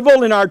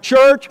revival in our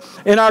church,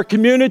 in our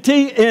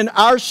community, in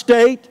our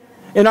state,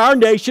 in our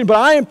nation. But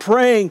I am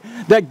praying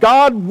that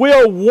God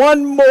will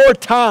one more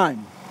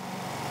time,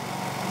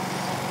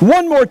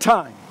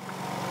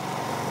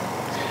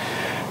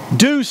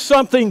 do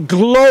something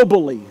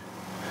globally,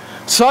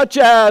 such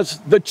as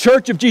the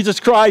Church of Jesus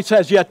Christ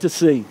has yet to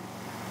see.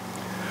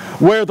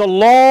 Where the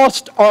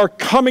lost are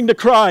coming to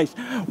Christ,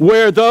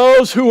 where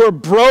those who are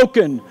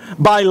broken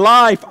by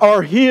life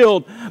are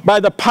healed by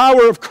the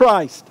power of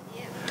Christ.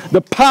 The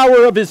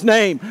power of His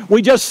name.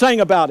 We just sang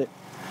about it.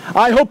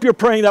 I hope you're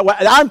praying that way.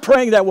 I'm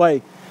praying that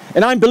way.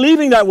 And I'm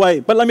believing that way.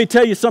 But let me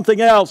tell you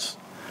something else.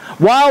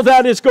 While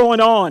that is going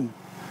on,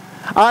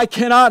 I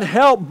cannot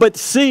help but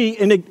see,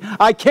 and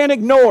I can't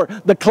ignore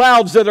the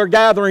clouds that are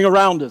gathering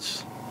around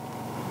us.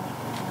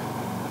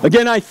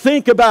 Again, I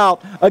think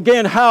about,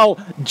 how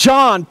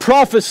John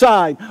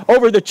prophesied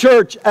over the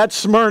church at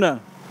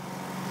Smyrna.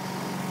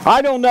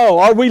 I don't know.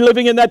 Are we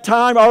living in that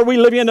time? Are we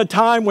living in a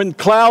time when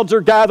clouds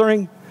are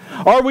gathering?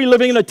 Are we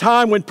living in a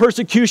time when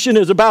persecution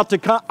is about to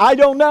come? I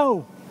don't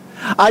know.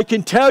 I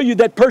can tell you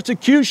that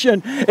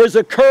persecution is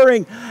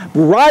occurring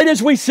right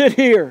as we sit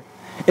here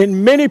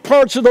in many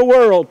parts of the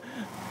world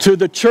to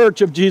the Church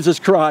of Jesus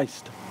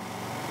Christ.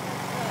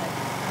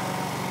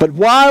 But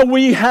while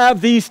we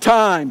have these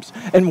times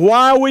and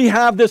while we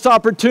have this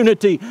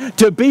opportunity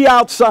to be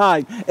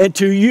outside and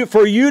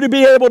for you to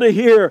be able to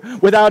hear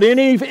without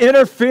any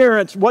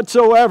interference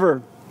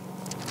whatsoever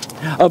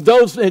of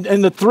those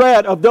and the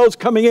threat of those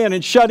coming in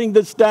and shutting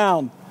this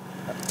down,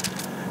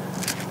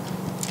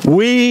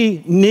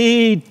 we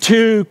need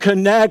to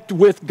connect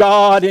with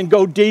God and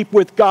go deep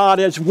with God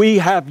as we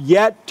have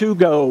yet to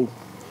go.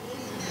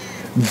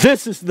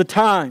 This is the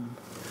time.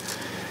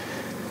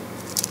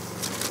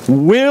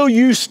 Will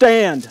you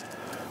stand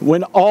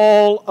when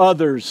all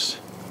others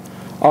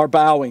are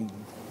bowing?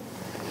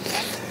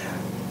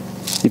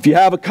 If you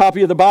have a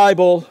copy of the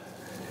Bible,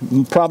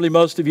 probably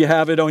most of you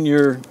have it on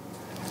your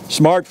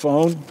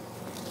smartphone.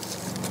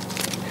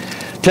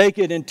 Take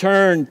it and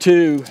turn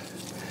to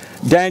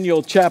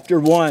Daniel chapter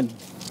 1.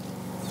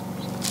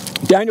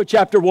 Daniel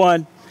chapter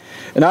 1.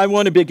 And I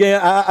want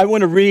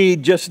to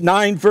read just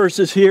 9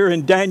 verses here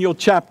in Daniel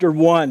chapter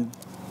 1.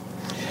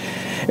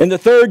 In the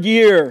 3rd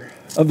year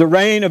of the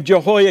reign of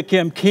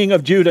Jehoiakim, king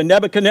of Judah,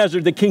 Nebuchadnezzar,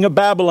 the king of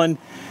Babylon,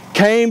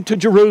 came to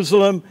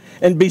Jerusalem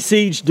and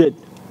besieged it.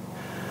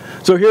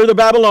 So here are the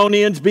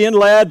Babylonians being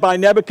led by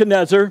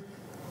Nebuchadnezzar.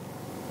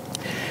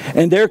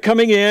 And they're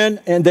coming in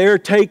and they're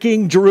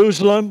taking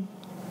Jerusalem.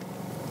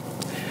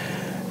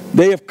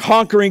 They have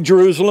conquering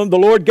Jerusalem. The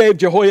Lord gave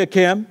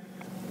Jehoiakim,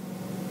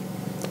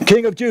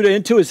 king of Judah,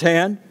 into his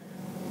hand.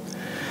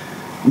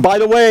 By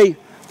the way,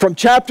 from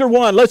chapter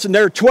 1, listen,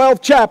 there are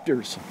 12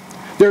 chapters.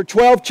 There are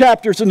 12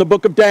 chapters in the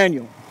book of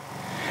Daniel.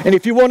 And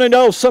if you want to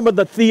know some of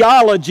the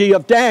theology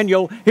of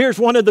Daniel, here's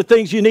one of the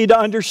things you need to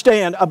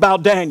understand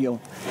about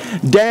Daniel.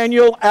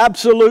 Daniel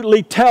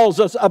absolutely tells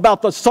us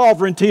about the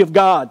sovereignty of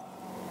God.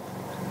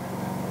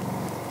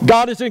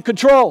 God is in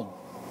control.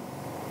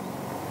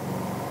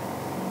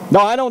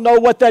 Now, I don't know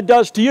what that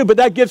does to you, but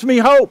that gives me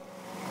hope.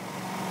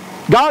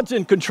 God's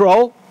in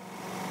control.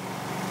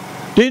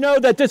 Do you know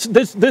that this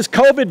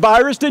COVID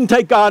virus didn't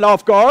take God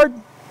off guard?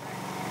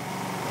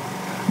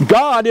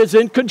 God is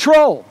in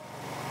control.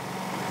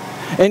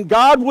 And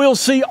God will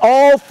see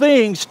all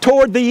things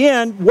toward the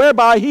end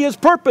whereby He has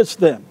purposed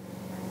them.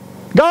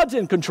 God's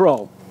in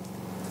control.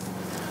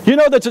 You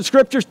know that the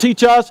Scriptures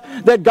teach us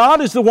that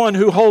God is the one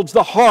who holds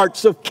the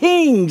hearts of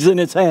kings in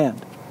His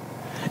hand.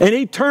 And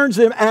He turns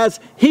them as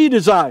He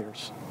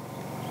desires.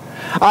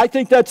 I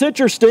think that's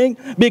interesting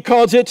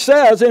because it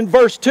says in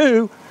verse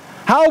 2,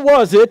 how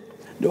was it,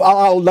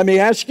 let me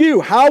ask you,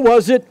 how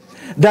was it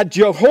that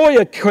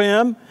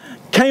Jehoiakim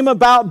came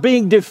about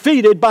being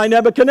defeated by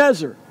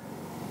Nebuchadnezzar?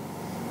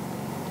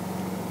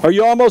 Are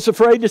you almost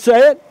afraid to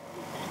say it?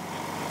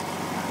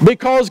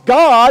 Because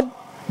God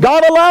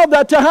allowed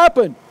that to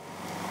happen.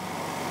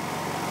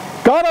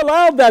 God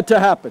allowed that to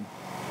happen.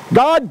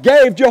 God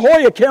gave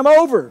Jehoiakim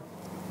over.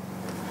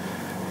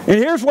 And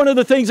here's one of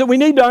the things that we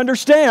need to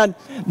understand,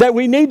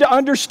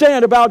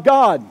 about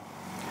God.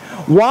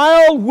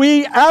 While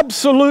we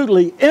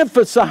absolutely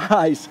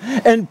emphasize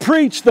and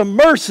preach the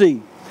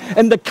mercy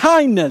and the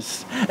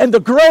kindness and the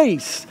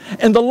grace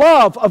and the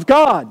love of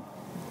God,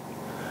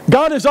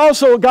 God is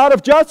also a God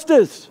of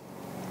justice.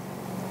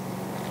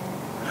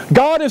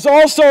 God is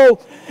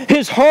also,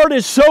 His heart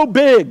is so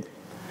big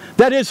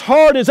that His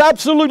heart is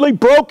absolutely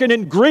broken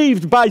and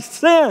grieved by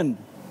sin.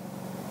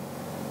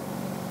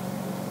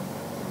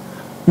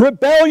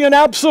 Rebellion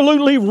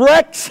absolutely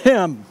wrecks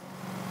Him.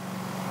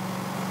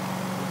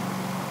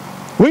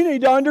 We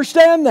need to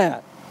understand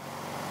that.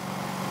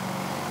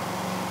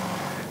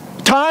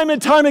 Time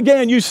and time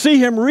again, you see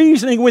Him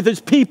reasoning with His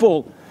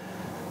people.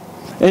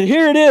 And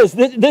here it is.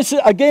 This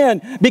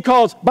again,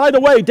 because, by the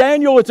way,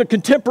 Daniel is a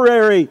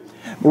contemporary.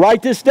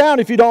 Write this down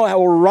if you don't,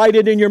 or write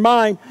it in your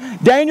mind.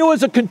 Daniel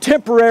is a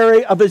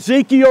contemporary of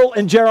Ezekiel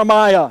and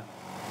Jeremiah.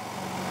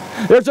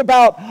 There's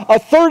about a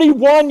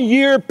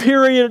 31-year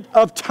period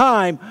of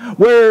time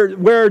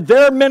where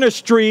their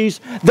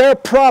ministries, their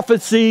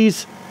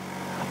prophecies,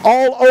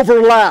 all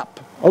overlap.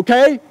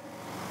 Okay?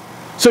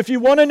 So if you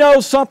want to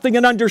know something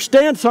and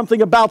understand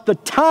something about the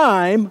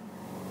time,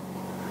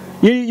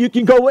 you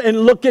can go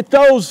and look at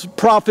those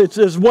prophets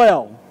as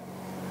well.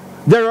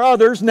 There are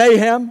others,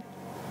 Nahum,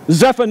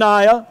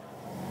 Zephaniah,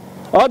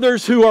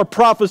 others who are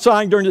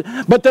prophesying during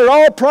but they're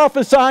all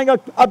prophesying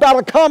about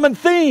a common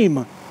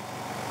theme.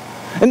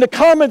 And the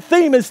common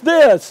theme is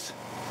this.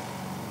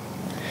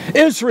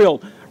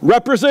 Israel,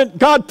 represent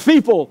God's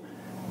people.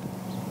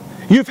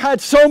 You've had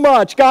so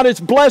much. God has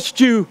blessed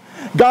you.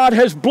 God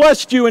has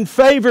blessed you and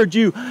favored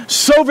you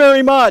so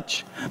very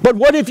much. But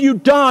what have you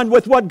done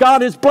with what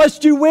God has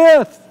blessed you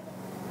with?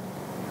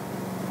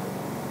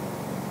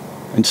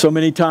 And so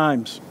many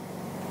times,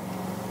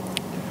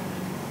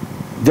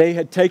 they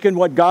had taken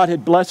what God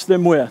had blessed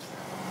them with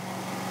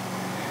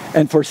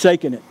and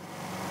forsaken it,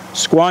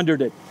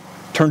 squandered it,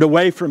 turned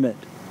away from it,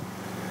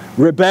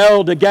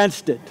 rebelled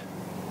against it.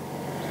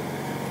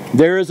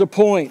 There is a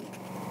point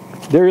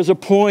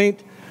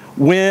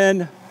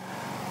when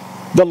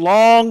the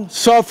long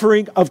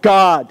suffering of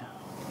God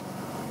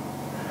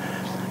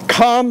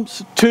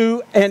comes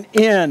to an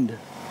end.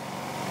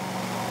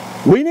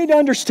 We need to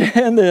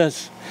understand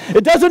this.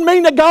 It doesn't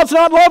mean that God's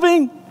not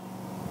loving.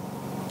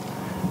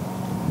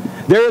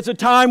 There is a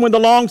time when the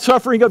long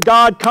suffering of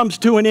God comes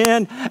to an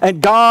end and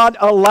God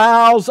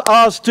allows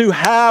us to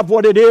have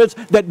what it is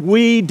that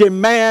we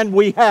demand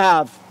we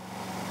have.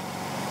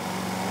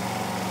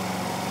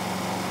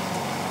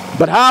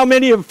 But how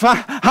many of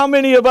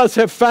us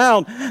have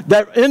found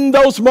that in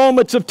those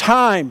moments of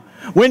time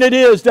when it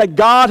is that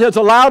God has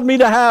allowed me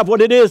to have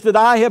what it is that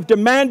I have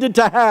demanded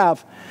to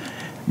have,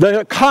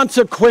 the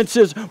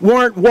consequences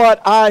weren't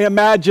what I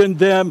imagined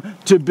them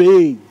to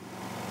be.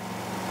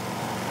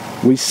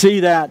 We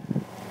see that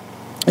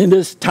in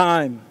this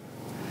time.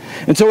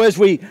 And so as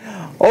we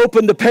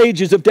open the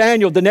pages of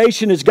Daniel, the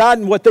nation has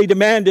gotten what they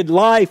demanded,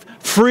 life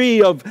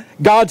free of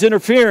God's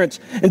interference.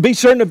 And be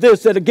certain of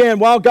this, that again,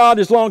 while God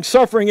is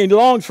long-suffering and He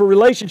longs for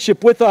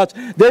relationship with us,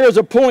 there is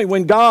a point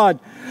when God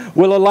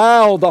will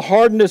allow the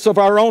hardness of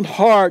our own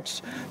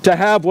hearts to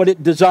have what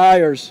it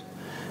desires.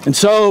 And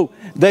so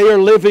they are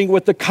living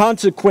with the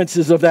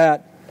consequences of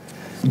that.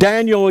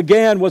 Daniel,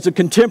 again, was a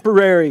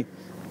contemporary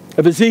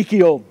of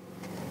Ezekiel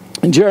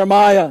and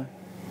Jeremiah.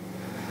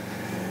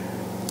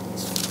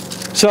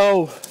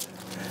 So,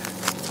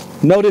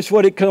 notice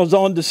what it goes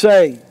on to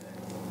say.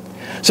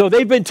 So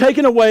they've been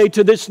taken away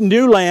to this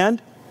new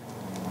land.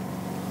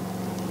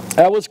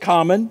 That was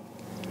common.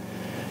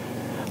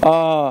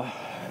 The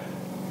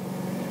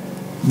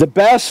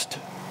best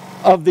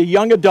of the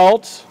young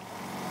adults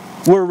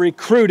were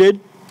recruited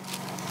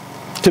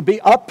to be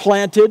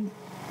upplanted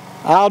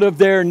out of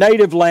their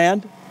native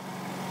land.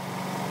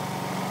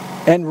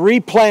 and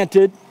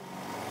replanted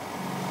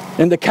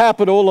in the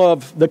capital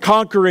of the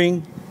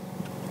conquering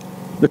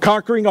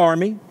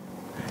army.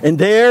 And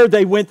there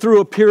they went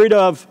through a period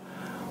of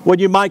what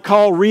you might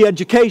call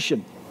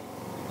re-education,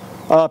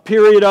 a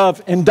period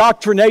of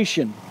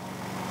indoctrination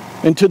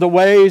into the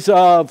ways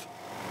of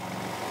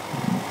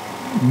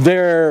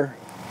their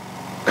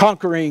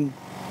conquering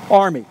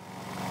army.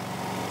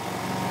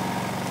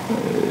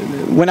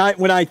 When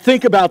I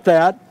think about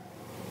that,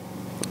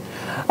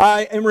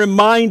 I am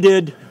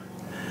reminded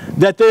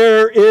that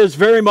there is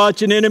very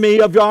much an enemy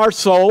of our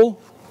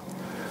soul.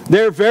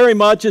 There very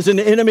much is an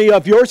enemy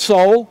of your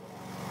soul.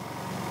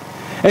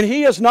 And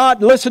he is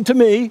not, listen to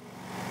me,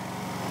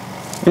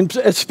 and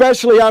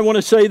especially I want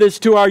to say this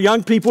to our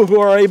young people who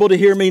are able to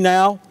hear me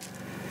now.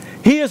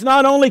 He is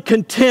not only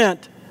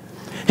content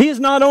to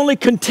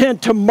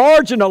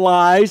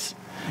marginalize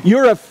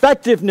your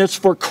effectiveness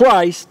for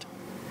Christ.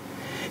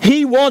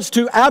 He wants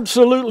to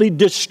absolutely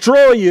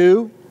destroy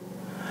you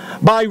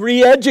by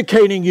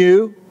re-educating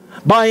you,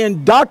 by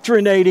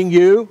indoctrinating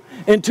you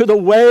into the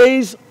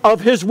ways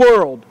of his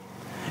world,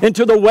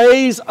 into the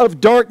ways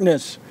of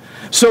darkness,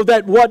 so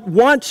that what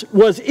once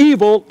was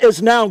evil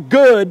is now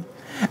good,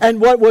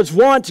 and what was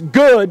once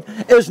good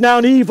is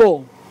now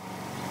evil.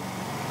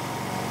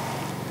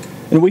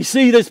 And we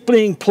see this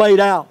being played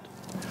out.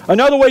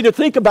 Another way to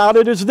think about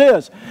it is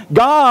this.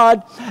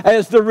 God,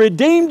 as the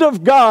redeemed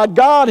of God,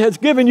 God has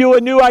given you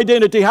a new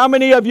identity. How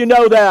many of you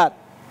know that?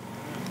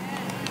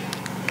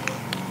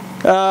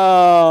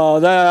 Oh,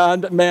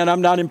 man,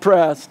 I'm not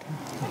impressed.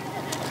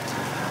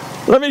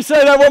 Let me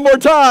say that one more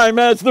time.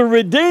 As the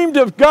redeemed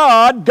of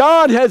God,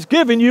 God has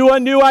given you a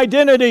new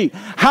identity.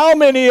 How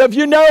many of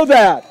you know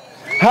that?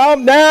 How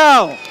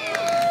now?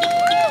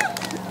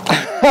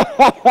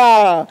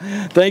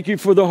 Thank you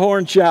for the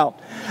horn shout.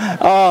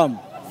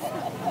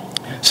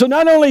 So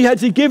not only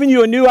has he given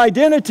you a new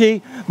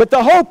identity, but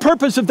the whole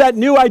purpose of that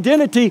new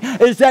identity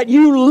is that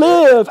you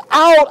live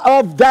out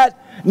of that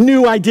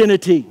new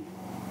identity.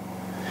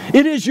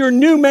 It is your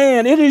new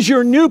man. It is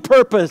your new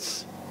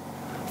purpose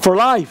for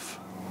life.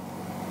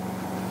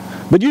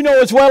 But you know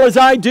as well as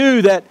I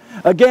do that,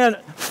 again,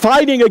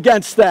 fighting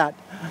against that,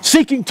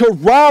 seeking to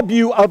rob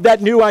you of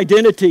that new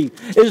identity,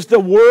 is the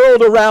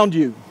world around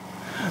you.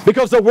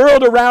 Because the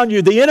world around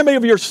you, the enemy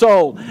of your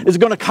soul, is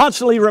going to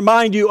constantly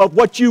remind you of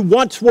what you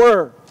once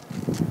were.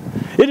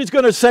 It is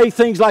going to say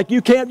things like,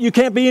 you can't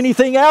be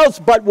anything else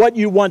but what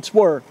you once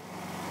were.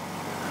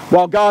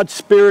 While God's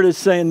Spirit is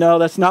saying, no,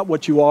 that's not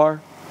what you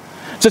are.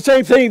 It's the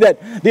same thing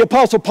that the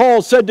Apostle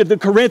Paul said to the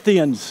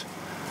Corinthians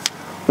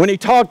when he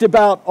talked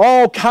about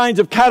all kinds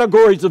of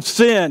categories of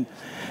sin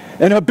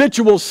and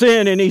habitual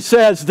sin, and he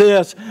says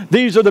this.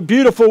 These are the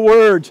beautiful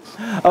words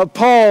of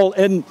Paul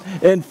in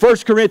 1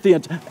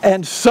 Corinthians.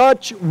 And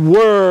such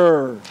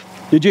were,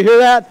 did you hear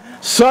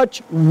that?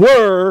 Such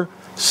were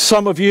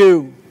some of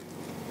you.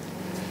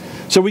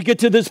 So we get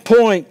to this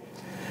point.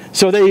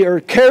 So they are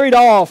carried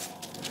off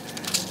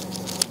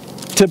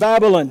to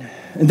Babylon.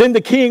 And then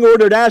the king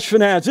ordered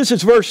Ashpenaz, this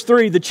is verse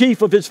 3, the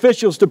chief of his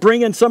officials, to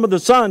bring in some of the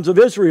sons of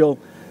Israel,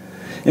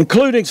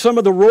 including some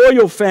of the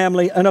royal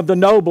family and of the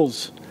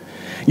nobles,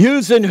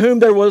 youths in whom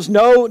there was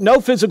no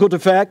physical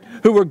defect,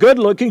 who were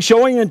good-looking,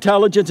 showing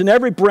intelligence in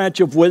every branch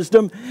of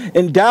wisdom,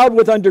 endowed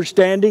with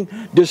understanding,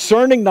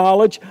 discerning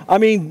knowledge. I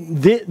mean,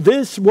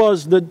 this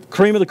was the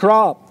cream of the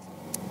crop.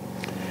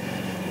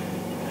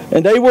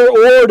 And they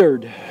were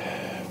ordered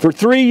for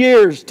 3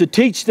 years to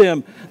teach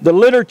them the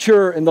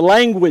literature and the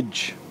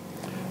language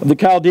of the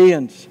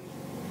Chaldeans.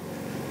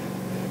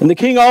 And the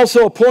king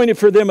also appointed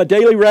for them a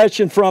daily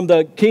ration from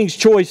the king's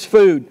choice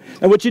food.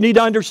 And what you need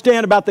to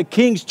understand about the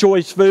king's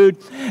choice food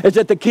is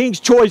that the king's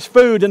choice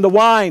food and the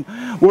wine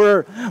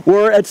were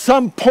at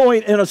some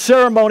point in a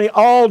ceremony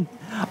all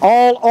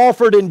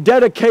offered and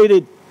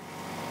dedicated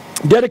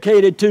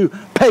to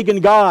pagan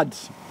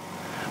gods.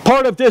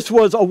 Part of this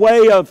was a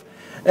way of,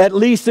 at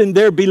least in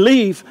their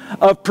belief,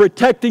 of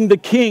protecting the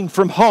king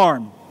from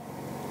harm.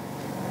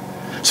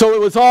 So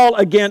it was all,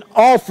 again,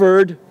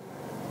 offered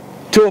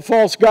to a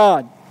false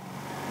god.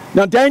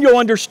 Now Daniel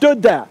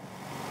understood that.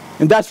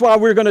 And that's why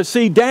we're going to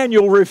see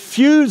Daniel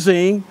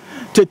refusing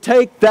to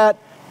take that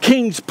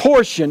king's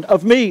portion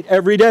of meat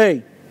every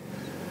day.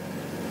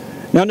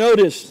 Now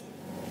notice,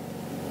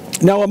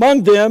 now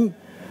among them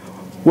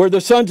were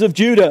the sons of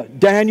Judah,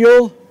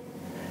 Daniel,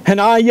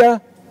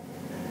 Hananiah,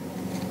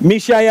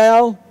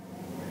 Mishael,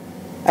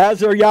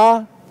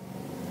 Azariah,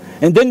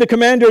 and then the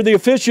commander of the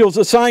officials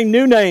assigned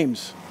new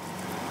names.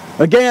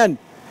 Again,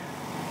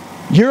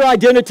 your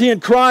identity in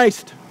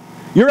Christ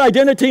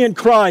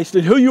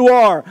and who you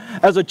are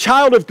as a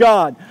child of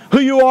God,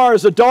 who you are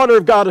as a daughter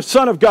of God, a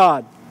son of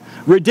God,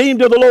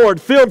 redeemed of the Lord,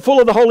 filled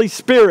full of the Holy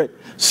Spirit,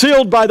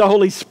 sealed by the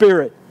Holy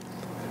Spirit,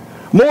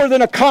 more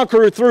than a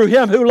conqueror through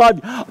Him who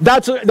loved.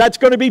 That's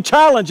going to be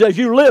challenged as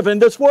you live in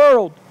this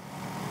world.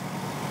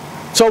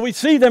 So we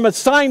see them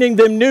assigning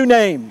them new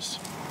names.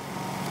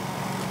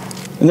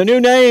 And the new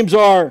names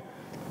are,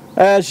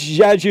 as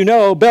you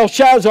know,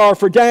 Belshazzar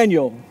for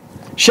Daniel,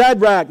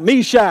 Shadrach,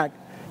 Meshach,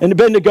 and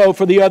Abednego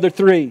for the other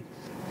three.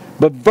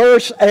 But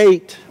verse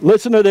 8,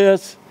 listen to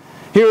this.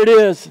 Here it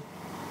is.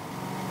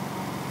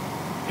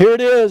 Here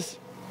it is.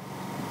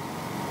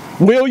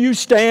 Will you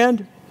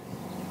stand?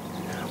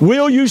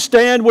 Will you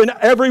stand when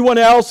everyone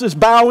else is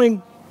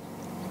bowing?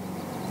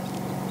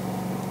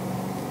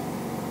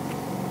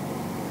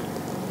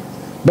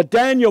 But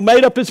Daniel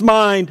made up his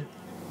mind.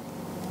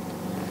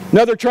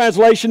 Another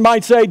translation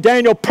might say,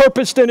 Daniel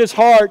purposed in his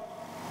heart.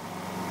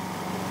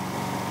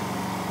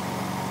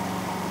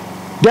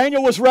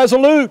 Daniel was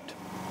resolute.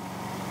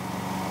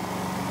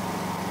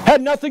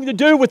 Had nothing to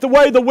do with the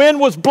way the wind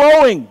was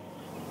blowing.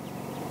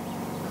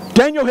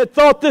 Daniel had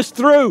thought this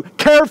through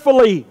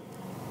carefully.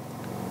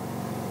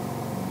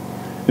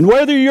 And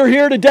whether you're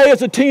here today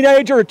as a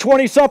teenager or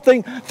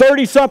 20-something,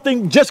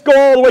 30-something, just go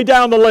all the way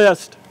down the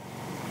list.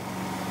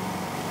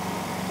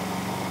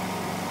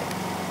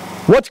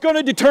 What is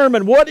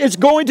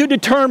going to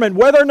determine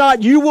whether or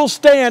not you will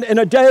stand in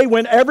a day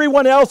when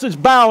everyone else is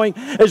bowing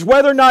is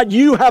whether or not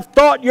you have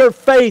thought your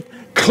faith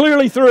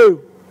clearly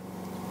through.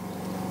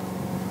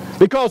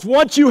 Because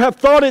once you have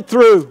thought it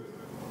through,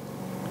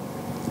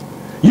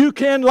 you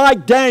can,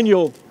 like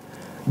Daniel,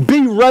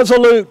 be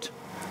resolute,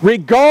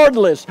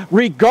 regardless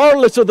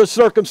of the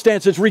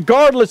circumstances,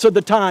 regardless of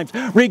the times,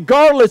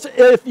 regardless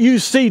if you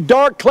see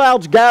dark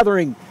clouds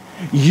gathering,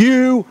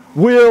 you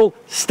will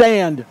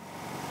stand.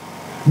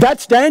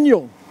 That's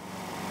Daniel.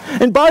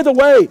 And by the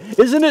way,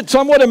 isn't it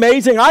somewhat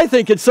amazing? I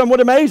think it's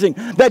somewhat amazing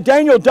that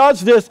Daniel does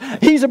this.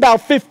 He's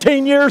about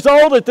 15 years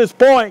old at this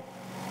point.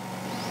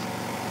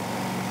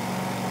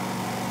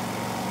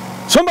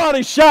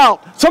 Somebody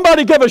shout.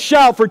 Somebody give a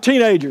shout for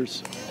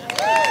teenagers.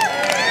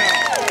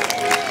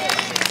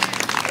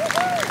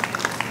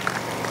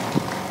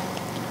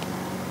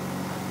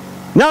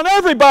 Now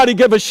everybody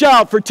give a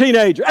shout for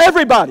teenagers.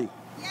 Everybody.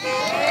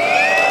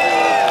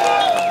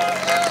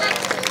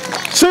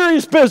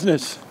 Serious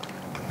business.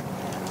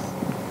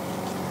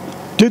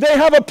 Do they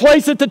have a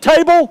place at the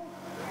table?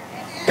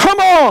 Come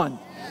on.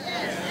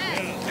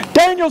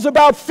 Daniel's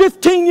about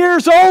 15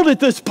 years old at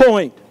this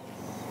point.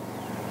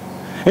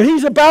 And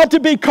he's about to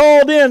be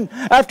called in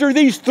after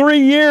these 3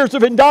 years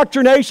of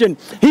indoctrination.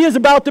 He is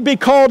about to be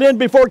called in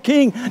before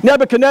King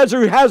Nebuchadnezzar,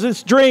 who has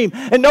this dream,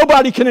 and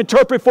nobody can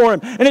interpret for him.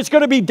 And it's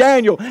going to be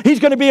Daniel. He's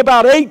going to be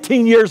about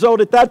 18 years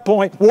old at that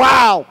point.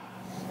 Wow!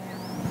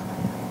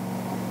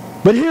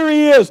 But here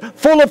he is,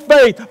 full of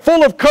faith,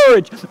 full of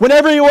courage. When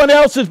everyone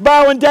else is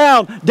bowing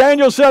down,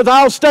 Daniel says,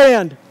 I'll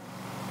stand.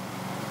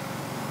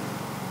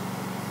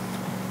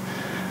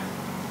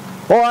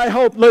 Oh, I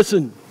hope,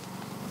 listen,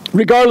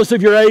 regardless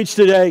of your age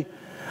today,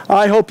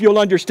 I hope you'll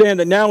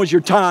understand that now is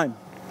your time.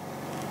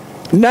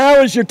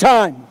 Now is your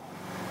time.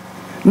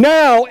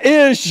 Now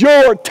is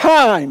your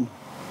time.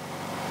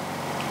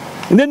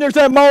 And then there's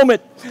that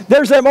moment.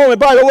 There's that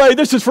moment. By the way,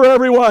 this is for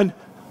everyone.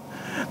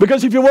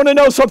 Because if you want to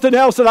know something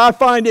else that I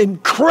find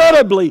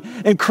incredibly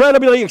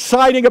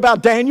exciting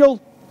about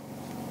Daniel,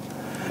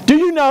 do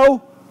you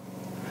know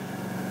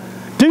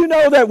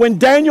that when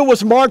Daniel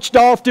was marched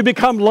off to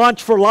become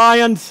lunch for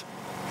lions,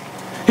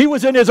 he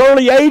was in his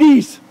early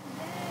 80s.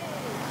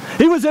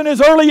 He was in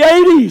his early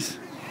 80s.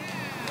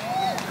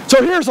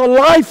 So here's a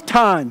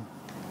lifetime.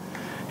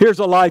 Here's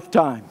a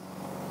lifetime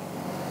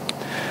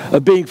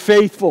of being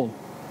faithful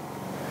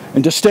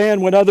and to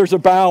stand when others are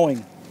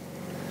bowing.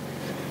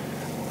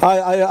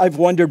 I've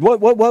wondered, what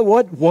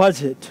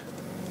was it?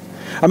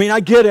 I mean, I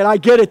get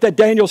it that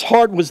Daniel's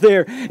heart was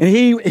there, and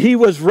he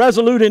was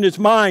resolute in his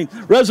mind,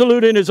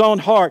 resolute in his own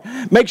heart.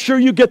 Make sure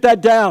you get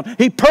that down.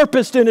 He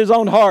purposed in his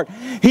own heart.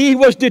 He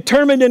was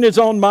determined in his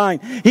own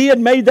mind. He had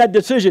made that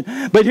decision.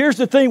 But here's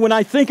the thing, when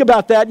I think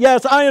about that,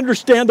 yes, I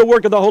understand the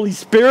work of the Holy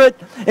Spirit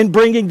in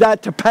bringing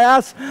that to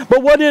pass,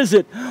 but what is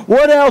it?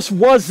 What else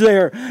was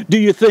there, do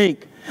you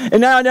think? And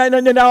now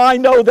I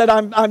know that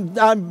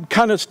I'm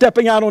kind of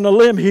stepping out on a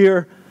limb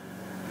here.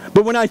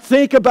 But when I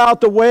think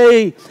about the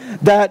way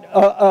that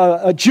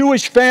a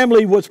Jewish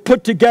family was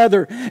put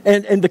together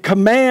and the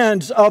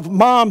commands of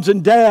moms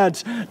and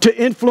dads to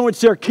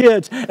influence their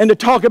kids and to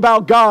talk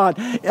about God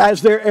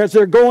as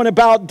they're going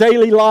about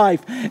daily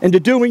life and to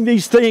doing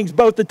these things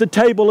both at the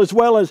table as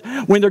well as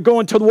when they're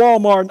going to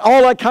Walmart and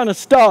all that kind of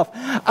stuff,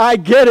 I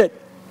get it.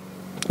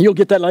 You'll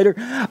get that later.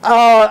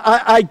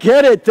 I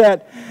get it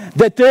that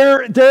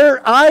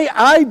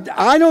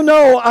I don't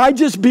know, I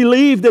just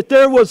believe that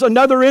there was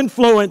another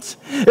influence.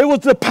 It was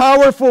the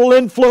powerful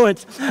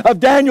influence of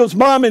Daniel's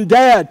mom and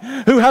dad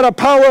who had a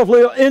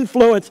powerful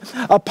influence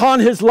upon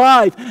his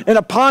life and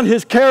upon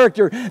his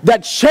character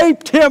that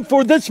shaped him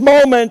for this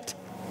moment.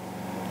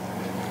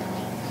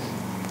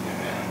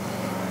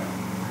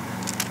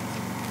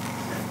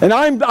 And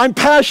I'm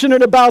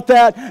passionate about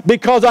that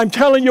because I'm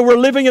telling you, we're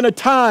living in a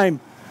time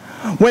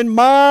when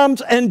moms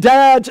and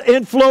dads'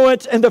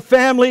 influence in the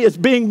family is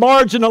being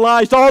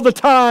marginalized all the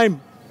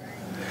time.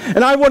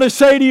 And I want to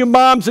say to you,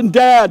 moms and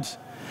dads,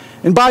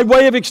 and by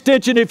way of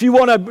extension, if you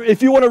want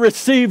to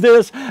receive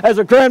this as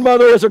a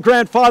grandmother, as a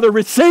grandfather,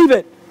 receive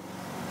it.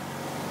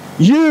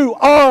 You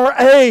are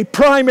a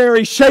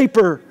primary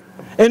shaper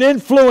and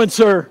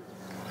influencer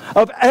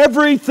of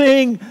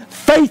everything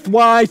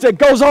faith-wise that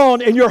goes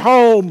on in your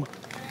home.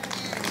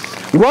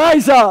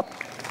 Rise up.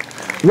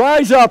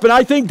 Rise up. And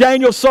I think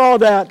Daniel saw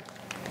that.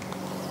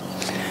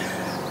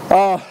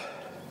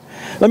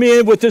 Let me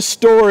end with this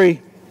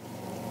story.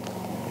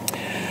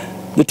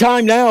 The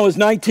time now is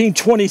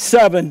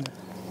 1927.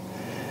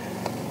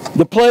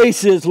 The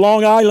place is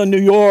Long Island,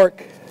 New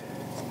York.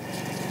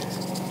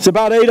 It's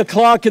about 8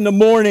 o'clock in the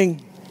morning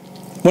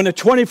when a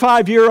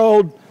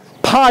 25-year-old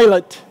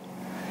pilot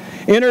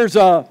enters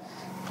a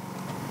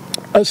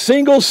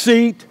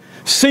single-seat,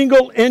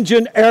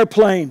 single-engine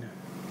airplane.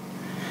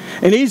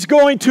 And he's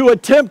going to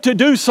attempt to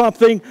do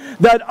something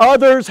that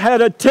others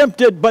had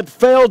attempted but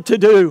failed to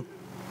do.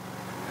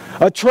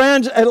 A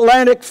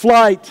transatlantic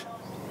flight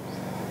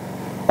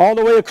all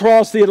the way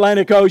across the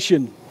Atlantic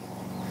Ocean.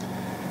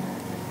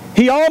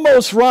 He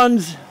almost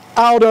runs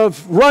out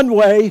of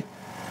runway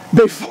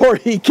before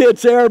he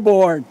gets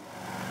airborne.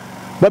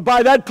 But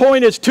by that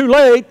point it's too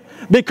late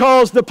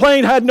because the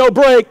plane had no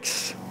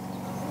brakes.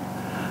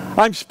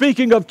 I'm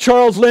speaking of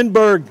Charles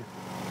Lindbergh.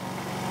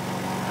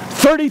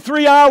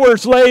 33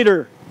 hours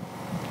later.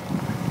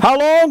 How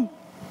long?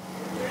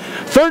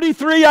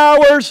 33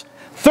 hours,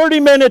 30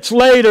 minutes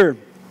later.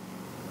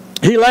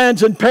 He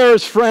lands in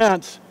Paris,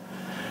 France,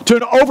 to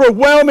an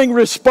overwhelming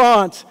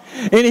response.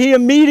 And he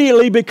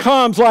immediately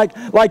becomes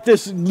like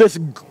this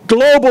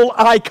global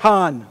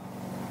icon.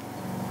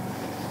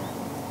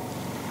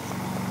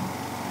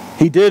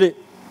 He did it.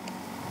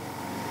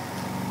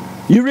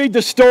 You read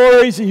the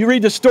stories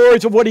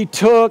of what he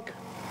took,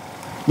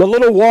 the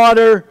little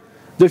water,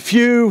 the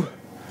few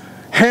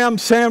ham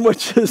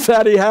sandwiches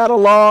that he had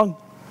along.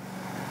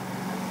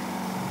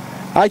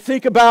 I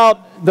think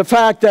about the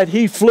fact that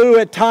he flew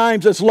at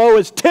times as low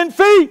as 10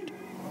 feet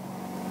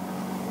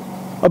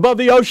above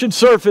the ocean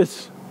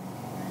surface.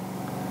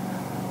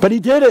 But he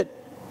did it.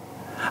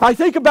 I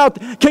think about,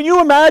 can you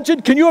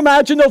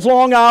imagine those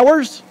long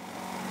hours?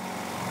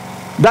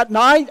 At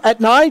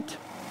night,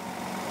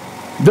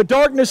 the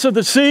darkness of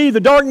the sea, the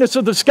darkness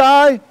of the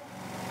sky,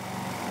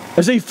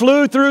 as he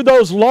flew through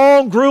those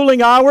long,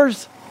 grueling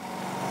hours.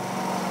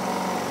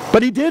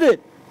 But he did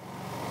it.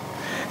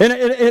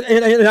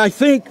 And I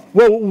think,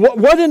 well,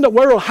 what in the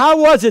world, how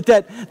was it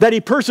that he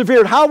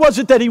persevered? How was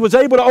it that he was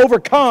able to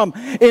overcome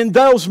in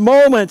those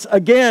moments,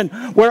 again,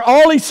 where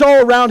all he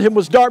saw around him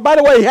was dark? By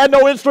the way, he had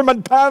no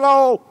instrument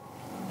panel.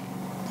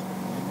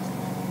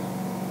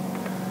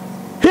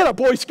 He had a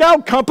Boy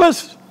Scout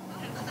compass,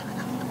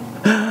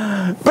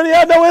 but he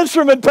had no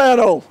instrument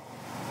panel.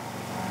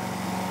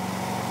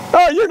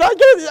 Oh, you're not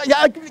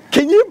going.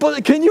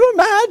 Can you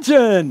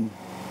imagine?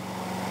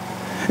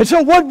 And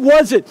so, what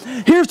was it?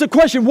 Here's the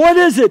question: what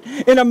is it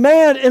in a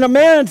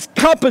man's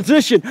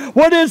composition?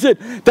 What is it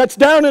that's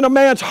down in a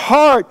man's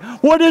heart?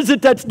 What is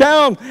it that's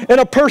down in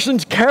a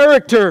person's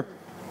character?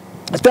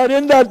 That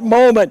in that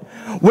moment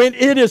when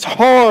it is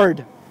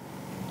hard,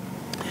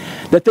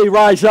 that they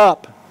rise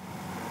up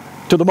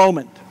to the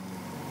moment.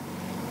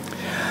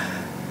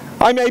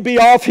 I may be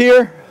off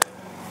here,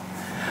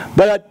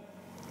 but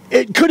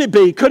could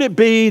it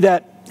be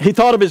that he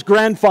thought of his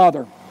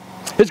grandfather?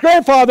 His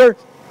grandfather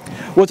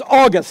was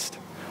August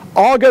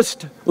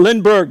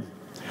Lindbergh.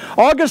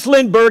 August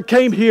Lindbergh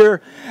came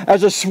here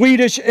as a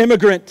Swedish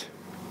immigrant.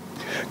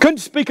 Couldn't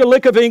speak a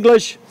lick of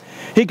English.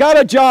 He got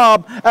a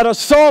job at a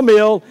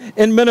sawmill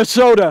in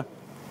Minnesota.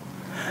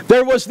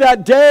 There was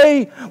that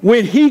day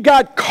when he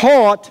got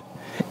caught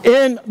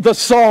in the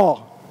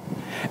saw.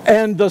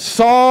 And the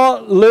saw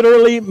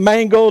literally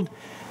mangled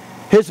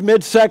his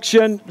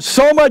midsection,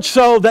 so much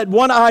so that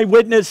one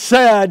eyewitness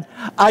said,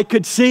 I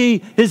could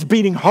see his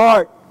beating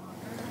heart.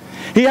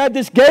 He had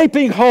this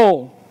gaping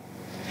hole.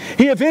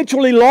 He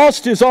eventually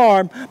lost his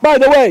arm. By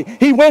the way,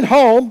 he went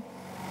home.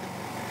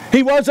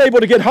 He was able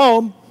to get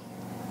home.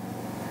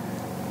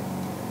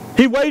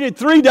 He waited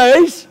 3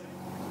 days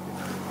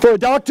for a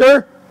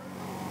doctor.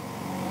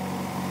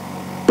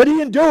 But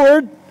he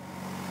endured.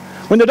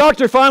 When the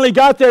doctor finally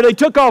got there, they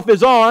took off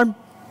his arm,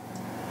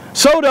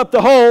 sewed up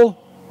the hole,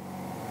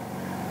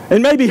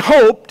 and maybe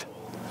hoped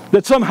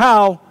that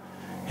somehow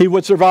he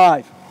would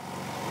survive.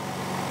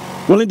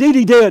 Well, indeed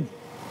he did.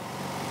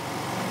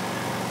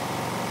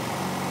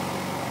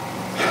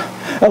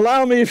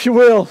 Allow me, if you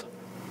will,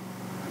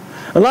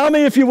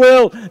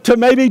 to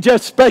maybe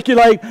just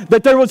speculate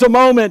that there was a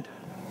moment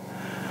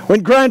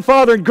when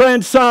grandfather and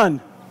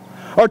grandson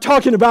are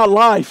talking about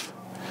life.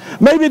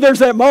 Maybe there's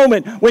that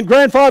moment when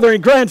grandfather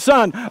and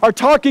grandson are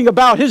talking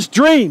about his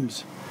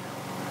dreams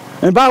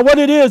and about what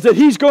it is that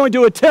he's going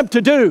to attempt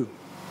to do.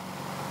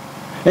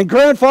 And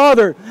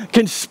grandfather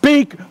can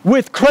speak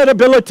with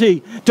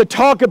credibility to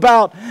talk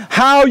about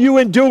how you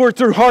endure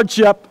through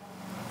hardship,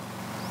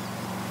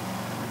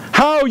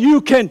 how you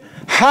can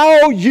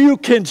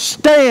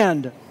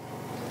stand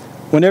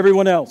when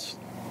everyone else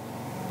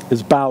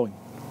is bowing.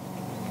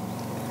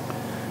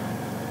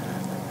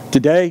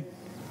 Today,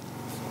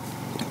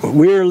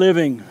 we're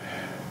living,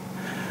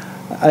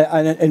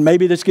 and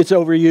maybe this gets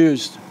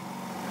overused,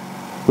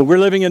 but we're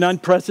living in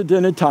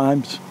unprecedented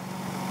times.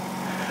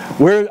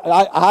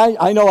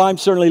 I know I'm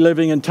certainly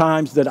living in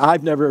times that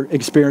I've never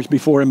experienced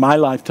before in my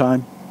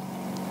lifetime.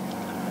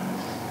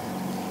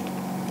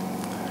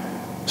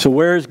 So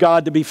where is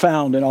God to be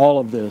found in all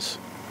of this?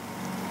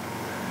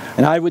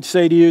 And I would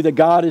say to you that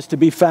God is to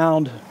be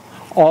found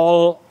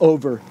all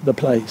over the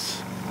place.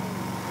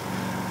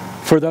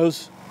 For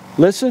those,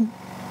 listen,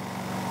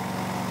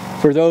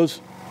 for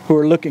those who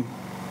are looking,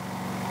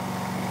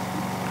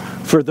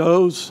 for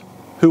those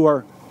who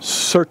are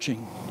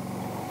searching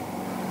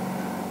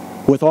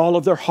with all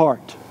of their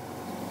heart,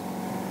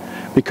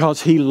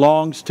 because He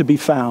longs to be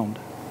found.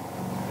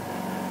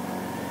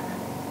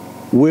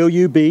 Will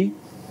you be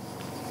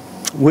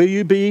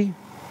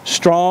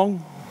strong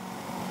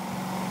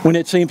when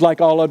it seems like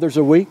all others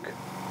are weak?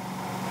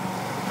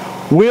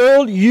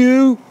 Will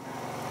you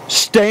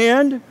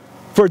stand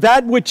for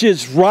that which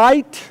is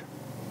right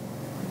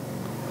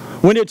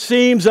when it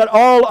seems that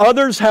all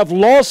others have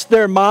lost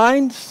their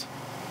minds?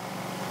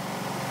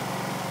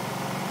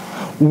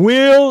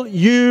 Will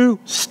you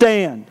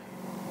stand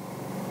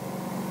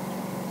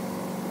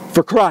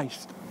for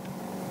Christ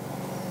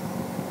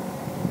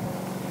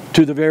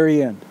to the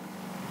very end?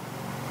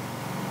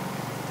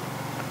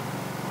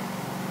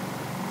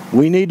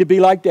 We need to be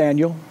like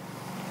Daniel,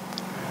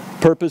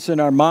 purpose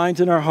in our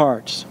minds and our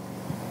hearts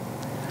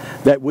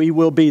that we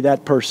will be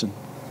that person.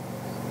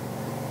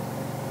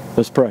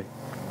 Let's pray.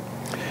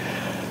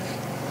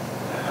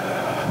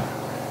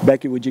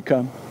 Becky, would you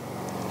come?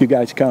 You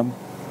guys come.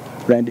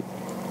 Randy.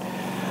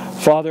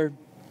 Father,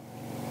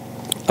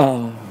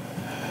 come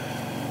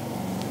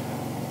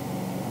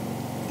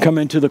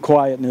into the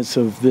quietness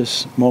of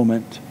this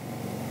moment.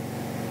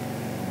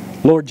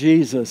 Lord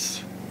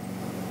Jesus,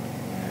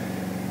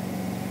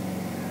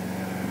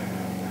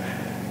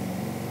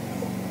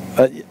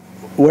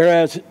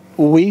 whereas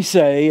we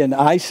say, and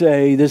I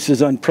say, this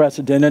is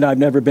unprecedented, I've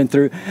never been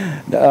through,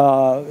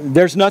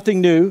 there's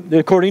nothing new.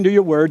 According to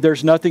your word,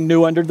 there's nothing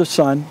new under the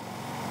sun.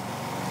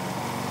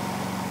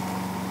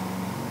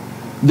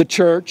 The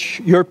church,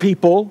 your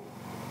people,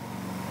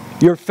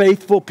 your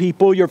faithful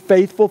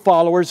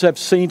followers have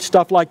seen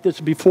stuff like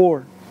this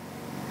before.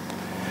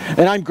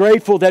 And I'm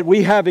grateful that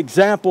we have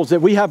examples,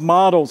 that we have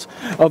models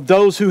of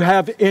those who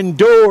have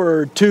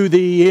endured to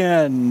the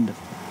end.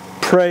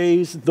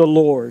 Praise the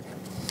Lord.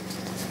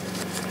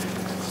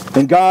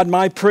 And God,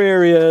 my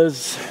prayer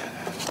is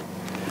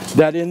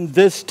that in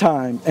this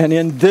time and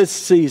in this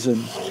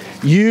season,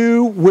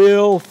 you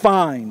will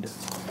find,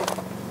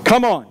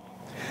 come on,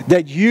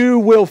 that you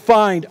will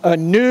find a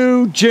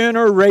new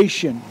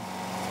generation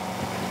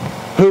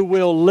who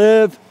will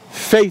live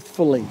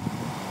faithfully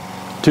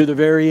to the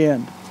very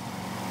end.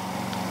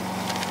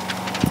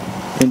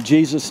 In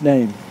Jesus'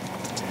 name,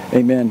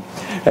 amen.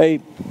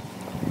 Hey,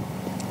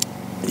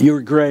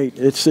 you're great.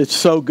 It's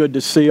so good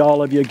to see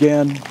all of you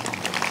again.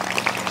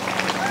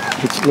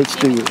 Let's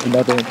do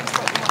another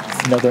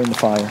in the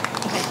fire.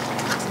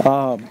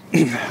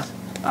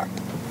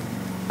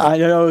 I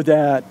know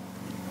that,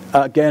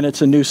 again,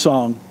 it's a new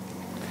song.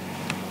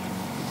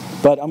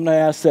 But I'm going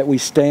to ask that we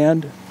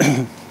stand.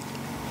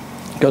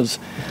 Because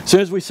as soon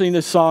as we sing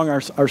this song,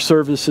 our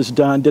service is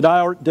done. Did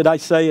I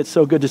say it's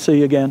so good to see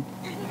you again?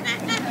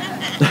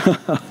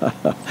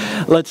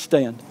 Let's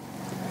stand.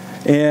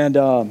 And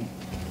I'm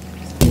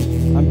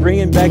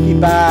bringing Becky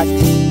back.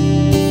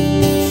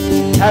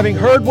 Having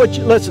heard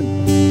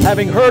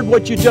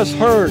what you just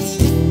heard,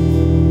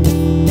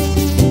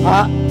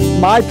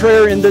 my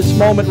prayer in this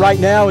moment right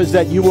now is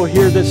that you will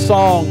hear this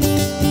song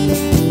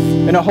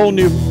in a whole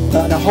new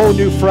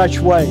fresh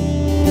way.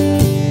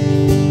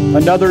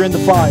 Another in the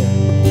fire.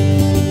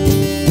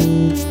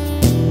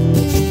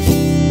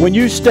 When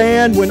you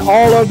stand, when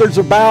all others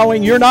are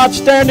bowing, you're not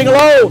standing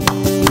alone.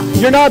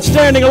 You're not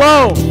standing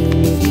alone.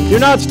 You're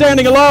not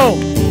standing alone.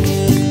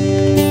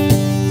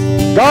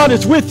 God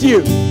is with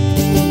you.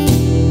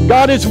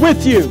 God is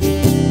with you.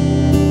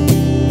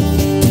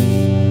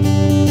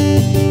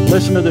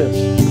 Listen to this.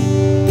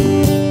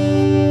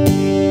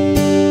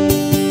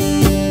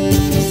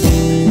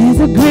 There's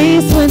a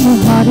grace when the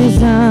heart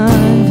is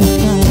under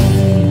fire.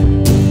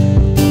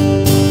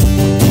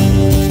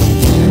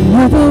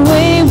 Another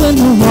way when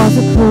the walls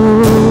are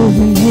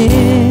closing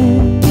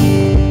in.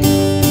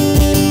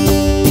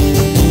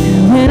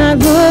 And when I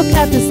look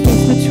at the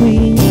space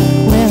between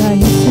where I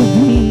used to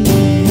be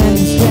and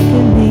it's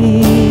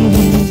reckoning,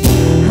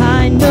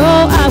 I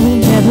know I will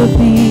never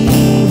be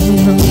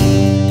alone.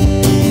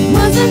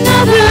 Was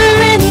another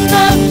in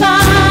the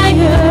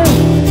fire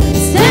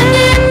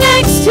standing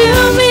next to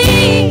me.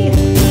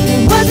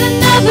 There was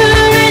another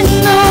in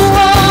the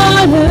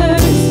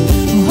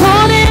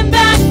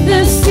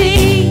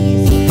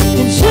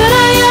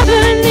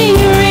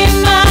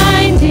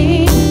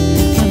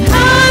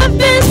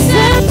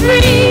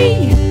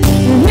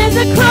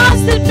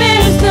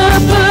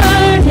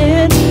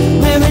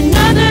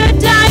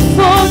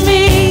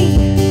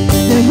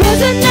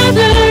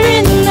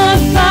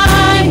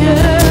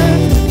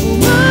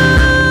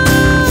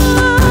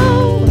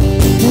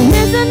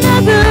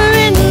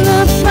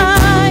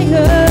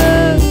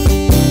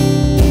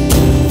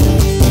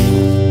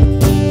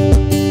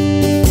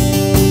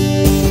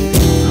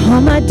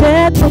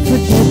breath that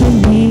would dead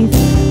beneath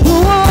the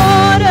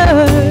water.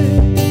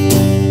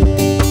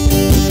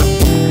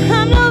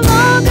 I'm no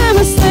longer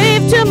a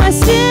slave to my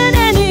sin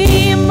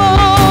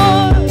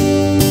anymore.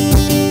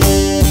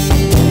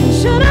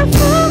 Should I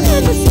fall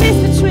in the space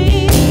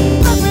between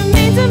what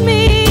remains of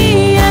me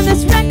and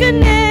this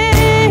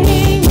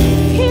reckoning?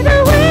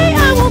 Either way,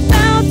 I won't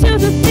bow to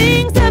the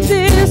things of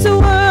this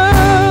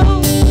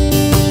world.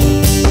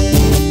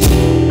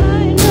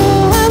 I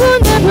know I will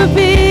never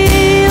be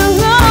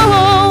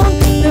alone.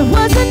 There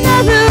was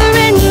another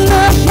in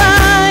the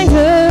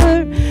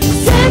fire,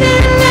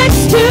 standing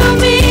next to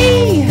me.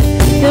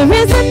 There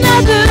is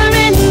another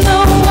in the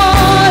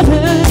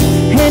water,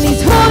 and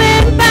he's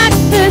holding back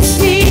the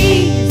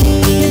seas.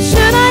 And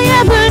should I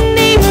ever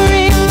need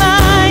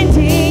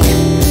reminding,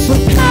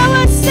 what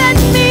power set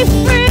me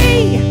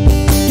free?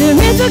 There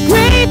is a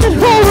grave that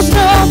holds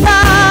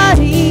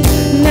nobody.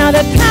 Now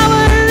that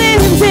power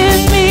lives in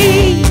me.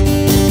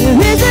 There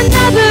is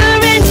another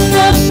in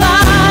the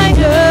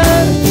fire.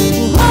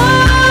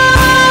 Oh,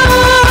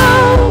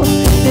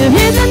 there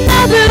is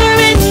another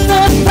in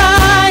the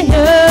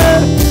fire.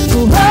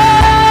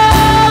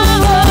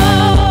 Oh,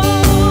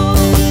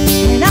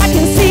 and I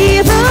can see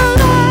the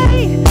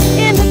light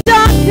in the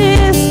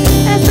darkness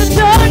as the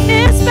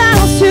darkness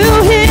bows to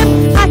him.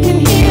 I can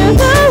hear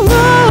the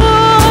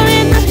roar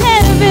in the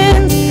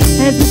heavens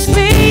as the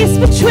space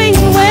between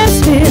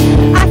west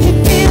and I can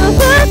feel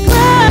the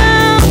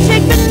ground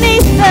shake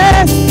beneath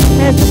us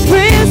as the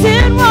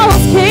prison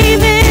walls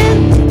cave in.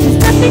 'Cause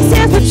nothing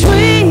stands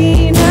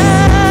between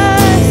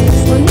us.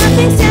 Well,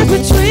 nothing stands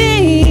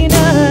between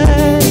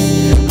us.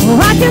 Oh,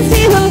 I can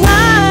see the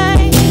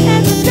light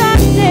and the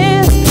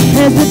darkness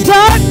as the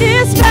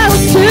darkness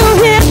bows to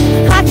him.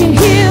 I can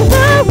hear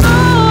the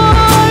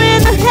roar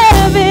in the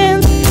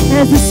heavens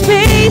as the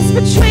space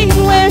between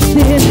west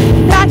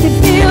and I can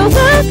feel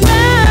the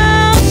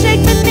ground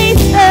shake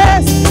beneath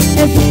us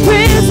as the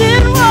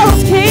prison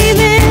walls cave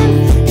in.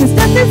 'Cause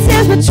nothing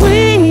stands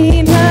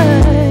between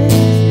us.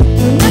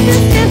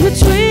 Nothing stands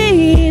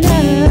between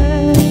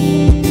us.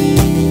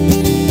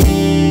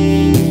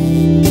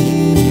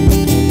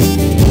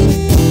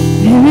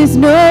 There is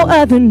no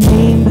other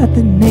name but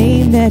the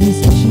name that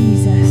is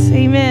Jesus.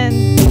 Amen.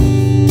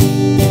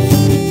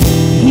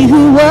 He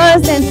who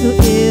was and still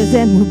is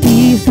and will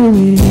be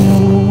through it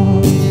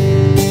all.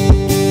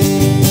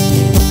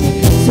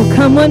 So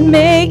come what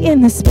may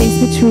in the space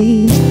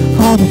between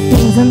all the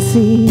things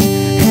unseen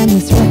and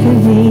this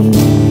reckoning,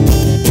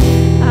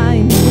 I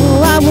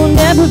know I will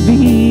never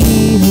be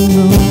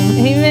alone.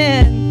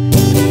 Amen.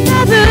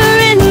 Another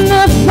in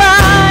the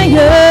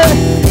fire,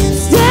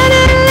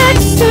 standing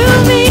next to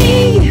me.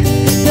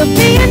 There'll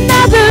be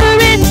another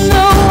in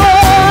the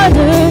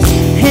waters,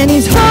 and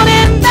he's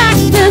holding back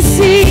the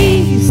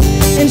seas.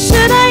 And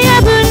should I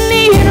ever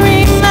need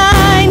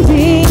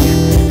reminding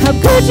how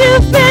good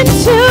you've been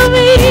to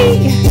me,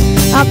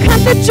 I'll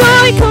count the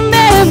joy come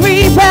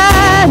every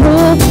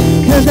battle,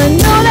 'cause I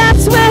know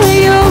that's where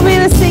you'll be.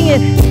 Let's sing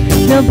it.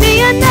 There'll be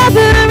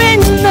another in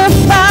the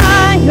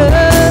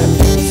fire,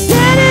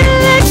 standing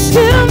next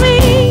to me.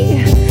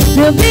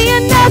 There'll be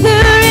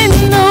another in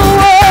the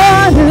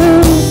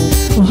waters,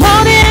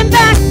 holding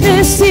back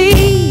the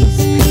seas.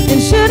 And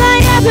should I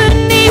ever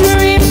need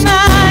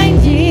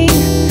reminding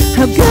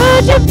how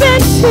good you've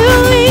been to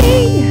me,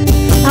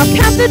 I'll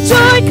count the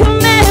joy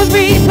come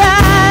every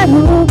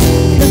battle,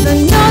 'cause I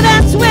know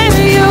that's where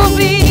you'll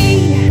be.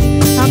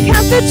 I'll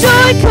count the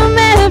joy come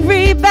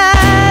every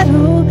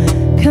battle,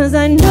 'cause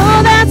I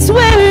know that's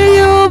where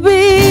you'll be.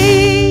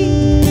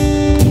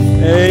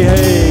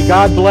 Hey,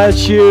 God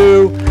bless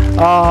you.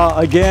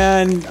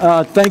 Again,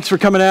 thanks for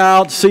coming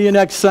out. See you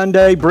next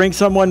Sunday. Bring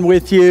someone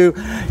with you.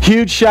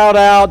 Huge shout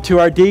out to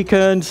our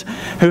deacons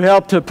who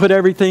helped to put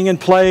everything in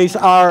place.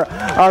 Our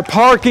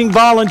parking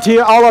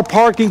volunteer, all our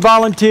parking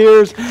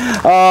volunteers,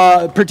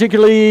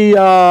 particularly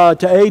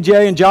to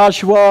AJ and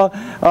Joshua.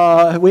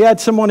 We had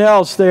someone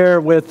else there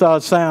with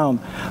sound.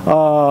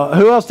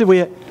 Who else did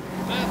we?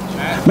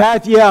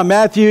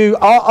 Matthew,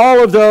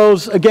 all of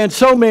those, again,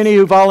 so many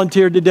who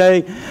volunteered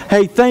today.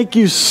 Hey, thank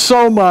you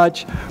so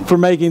much for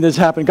making this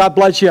happen. God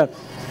bless you.